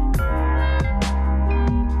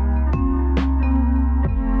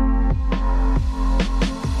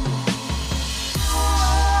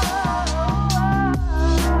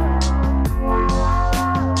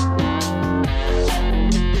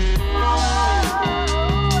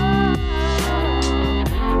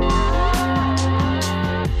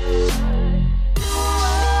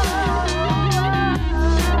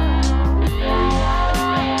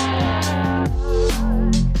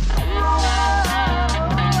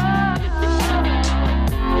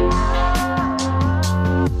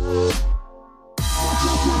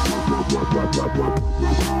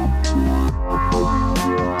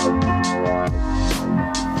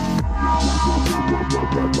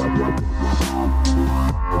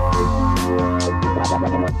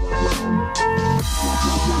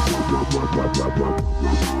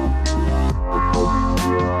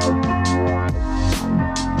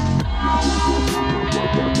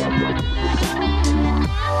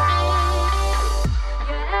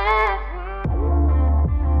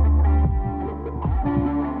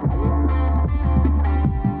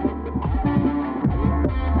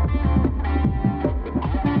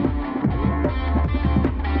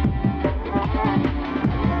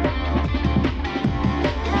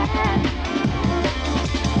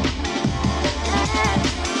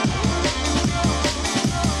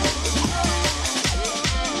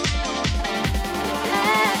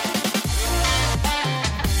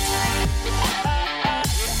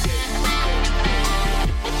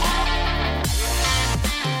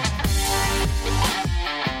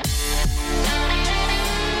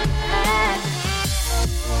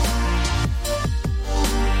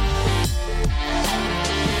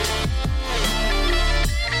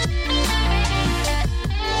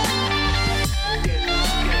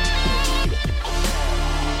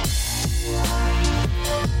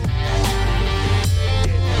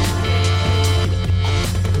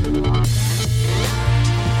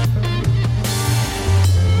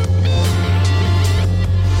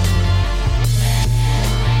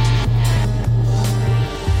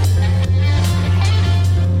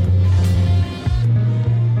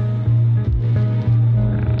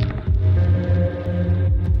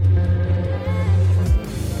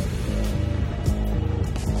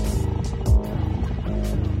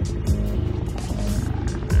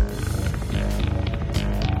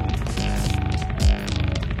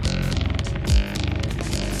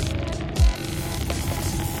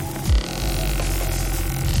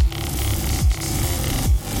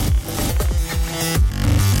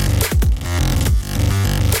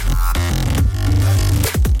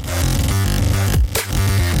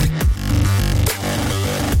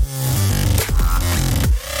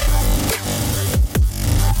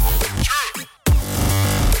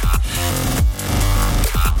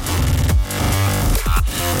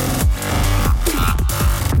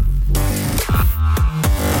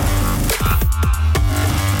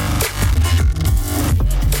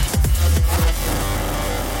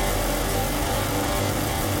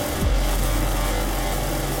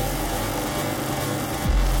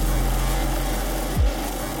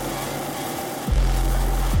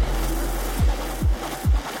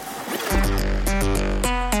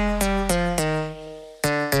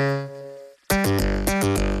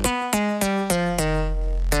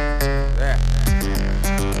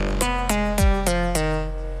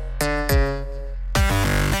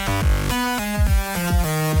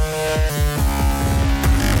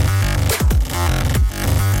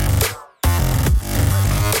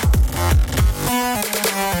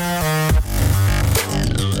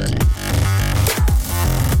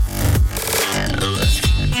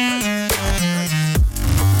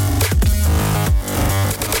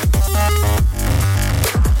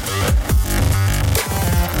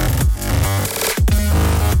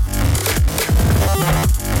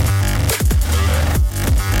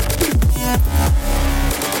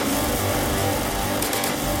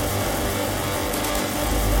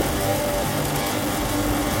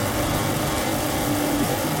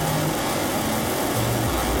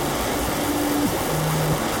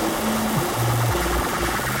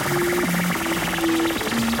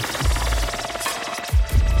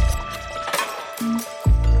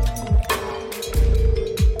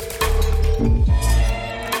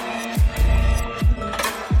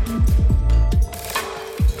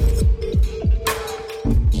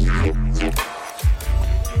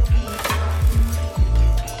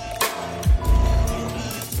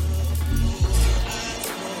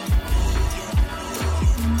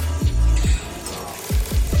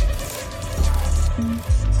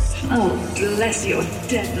 bless your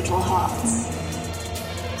dead little hearts.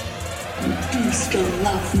 You do still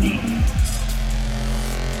love me.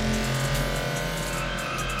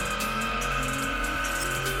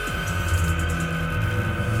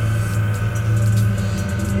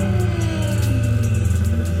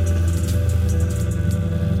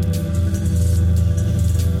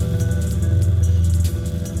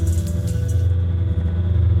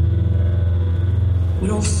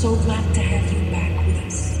 We're all so glad to have you back with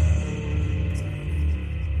us.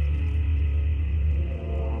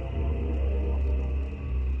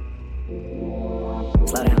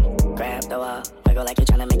 Slow down, grab the wall, wiggle like you're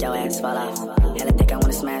trying to make your ass fall off. Hella thick, I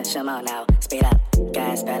wanna smash them all now. Speed up,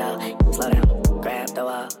 gas pedal, slow down, grab the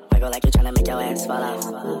wall, wiggle like you're trying to make your ass fall off.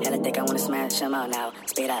 Hella thick, I wanna smash them all now.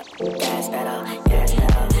 Speed up, gas pedal, gas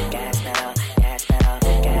pedal, gas pedal, gas pedal,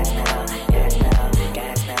 gas pedal, gas pedal,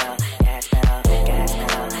 gas pedal, gas pedal, gas pedal, gas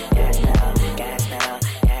pedal, gas pedal,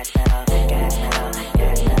 gas pedal, gas pedal,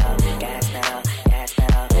 gas pedal, gas pedal, gas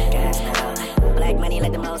pedal, gas pedal. Black money,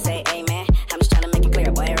 let them all say amen. I'm just trying to make it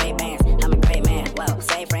clear, boy, Ray-Bans. I'm a great man, whoa,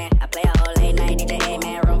 say friend. I play a whole late night DJ,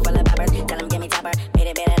 amen. Room full of poppers, tell them give me topper. Beat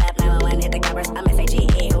it up, 911, hit the covers. I'm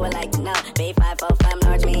S-A-G-E, who would like to know? B545,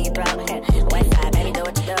 North me, throw. West side, baby, do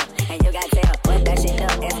what you do. And you got tail, what that shit do?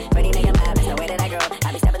 It's pretty nigga mob, that's the way that I grew.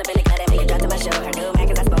 I be stepping up in the club and make it drop to my shoe. Her new man,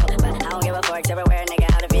 cause I spoke, but I don't give a fork. Everywhere, nigga,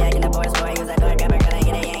 out of VI in the forest, boy, use that door, grab her, girl, I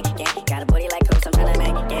get a yank. Got a booty like hoops, I'm tryna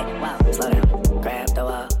make it, wow. Slow down, grab the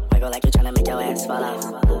wall, wiggle like you're tryna make your ass fall off.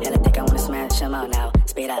 Hella thick, I wanna smash them all now.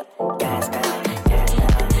 Speed up, gas pedal, gas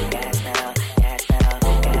pedal, gas pedal, gas pedal,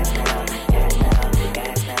 gas pedal, gas pedal,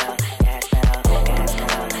 gas pedal, gas pedal, gas pedal,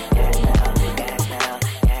 gas pedal, gas pedal,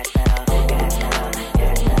 gas pedal, gas pedal,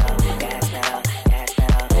 gas pedal, gas pedal, gas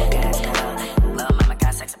pedal, gas pedal. Lil' mama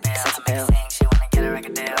got sex appeal. Sing, she wanna get a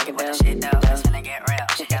record deal. What the shit do? It's finna get real.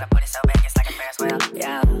 She got a booty so big, it's like a Ferris wheel.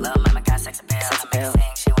 Yeah, lil' mama got sex appeal.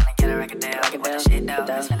 Sing, she wanna get a record deal. What the shit do?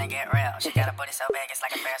 It's finna get real. She got a booty so big, it's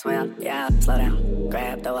like a Ferris wheel. Yeah, slow down,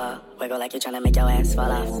 grab the wall, wiggle like you're tryna make your ass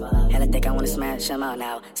fall off. Hella thick, I wanna smash them all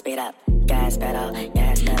now. Speed up, gas pedal,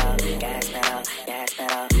 gas pedal, gas pedal, gas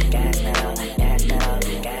pedal, gas pedal, gas pedal,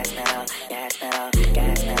 gas pedal, gas pedal,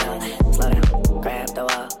 gas pedal. Slow down, grab the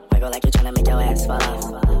wall, wiggle like you're tryna make your ass fall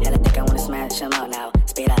off. Hella thick, I wanna smash them all now.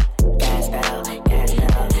 Speed up, gas pedal.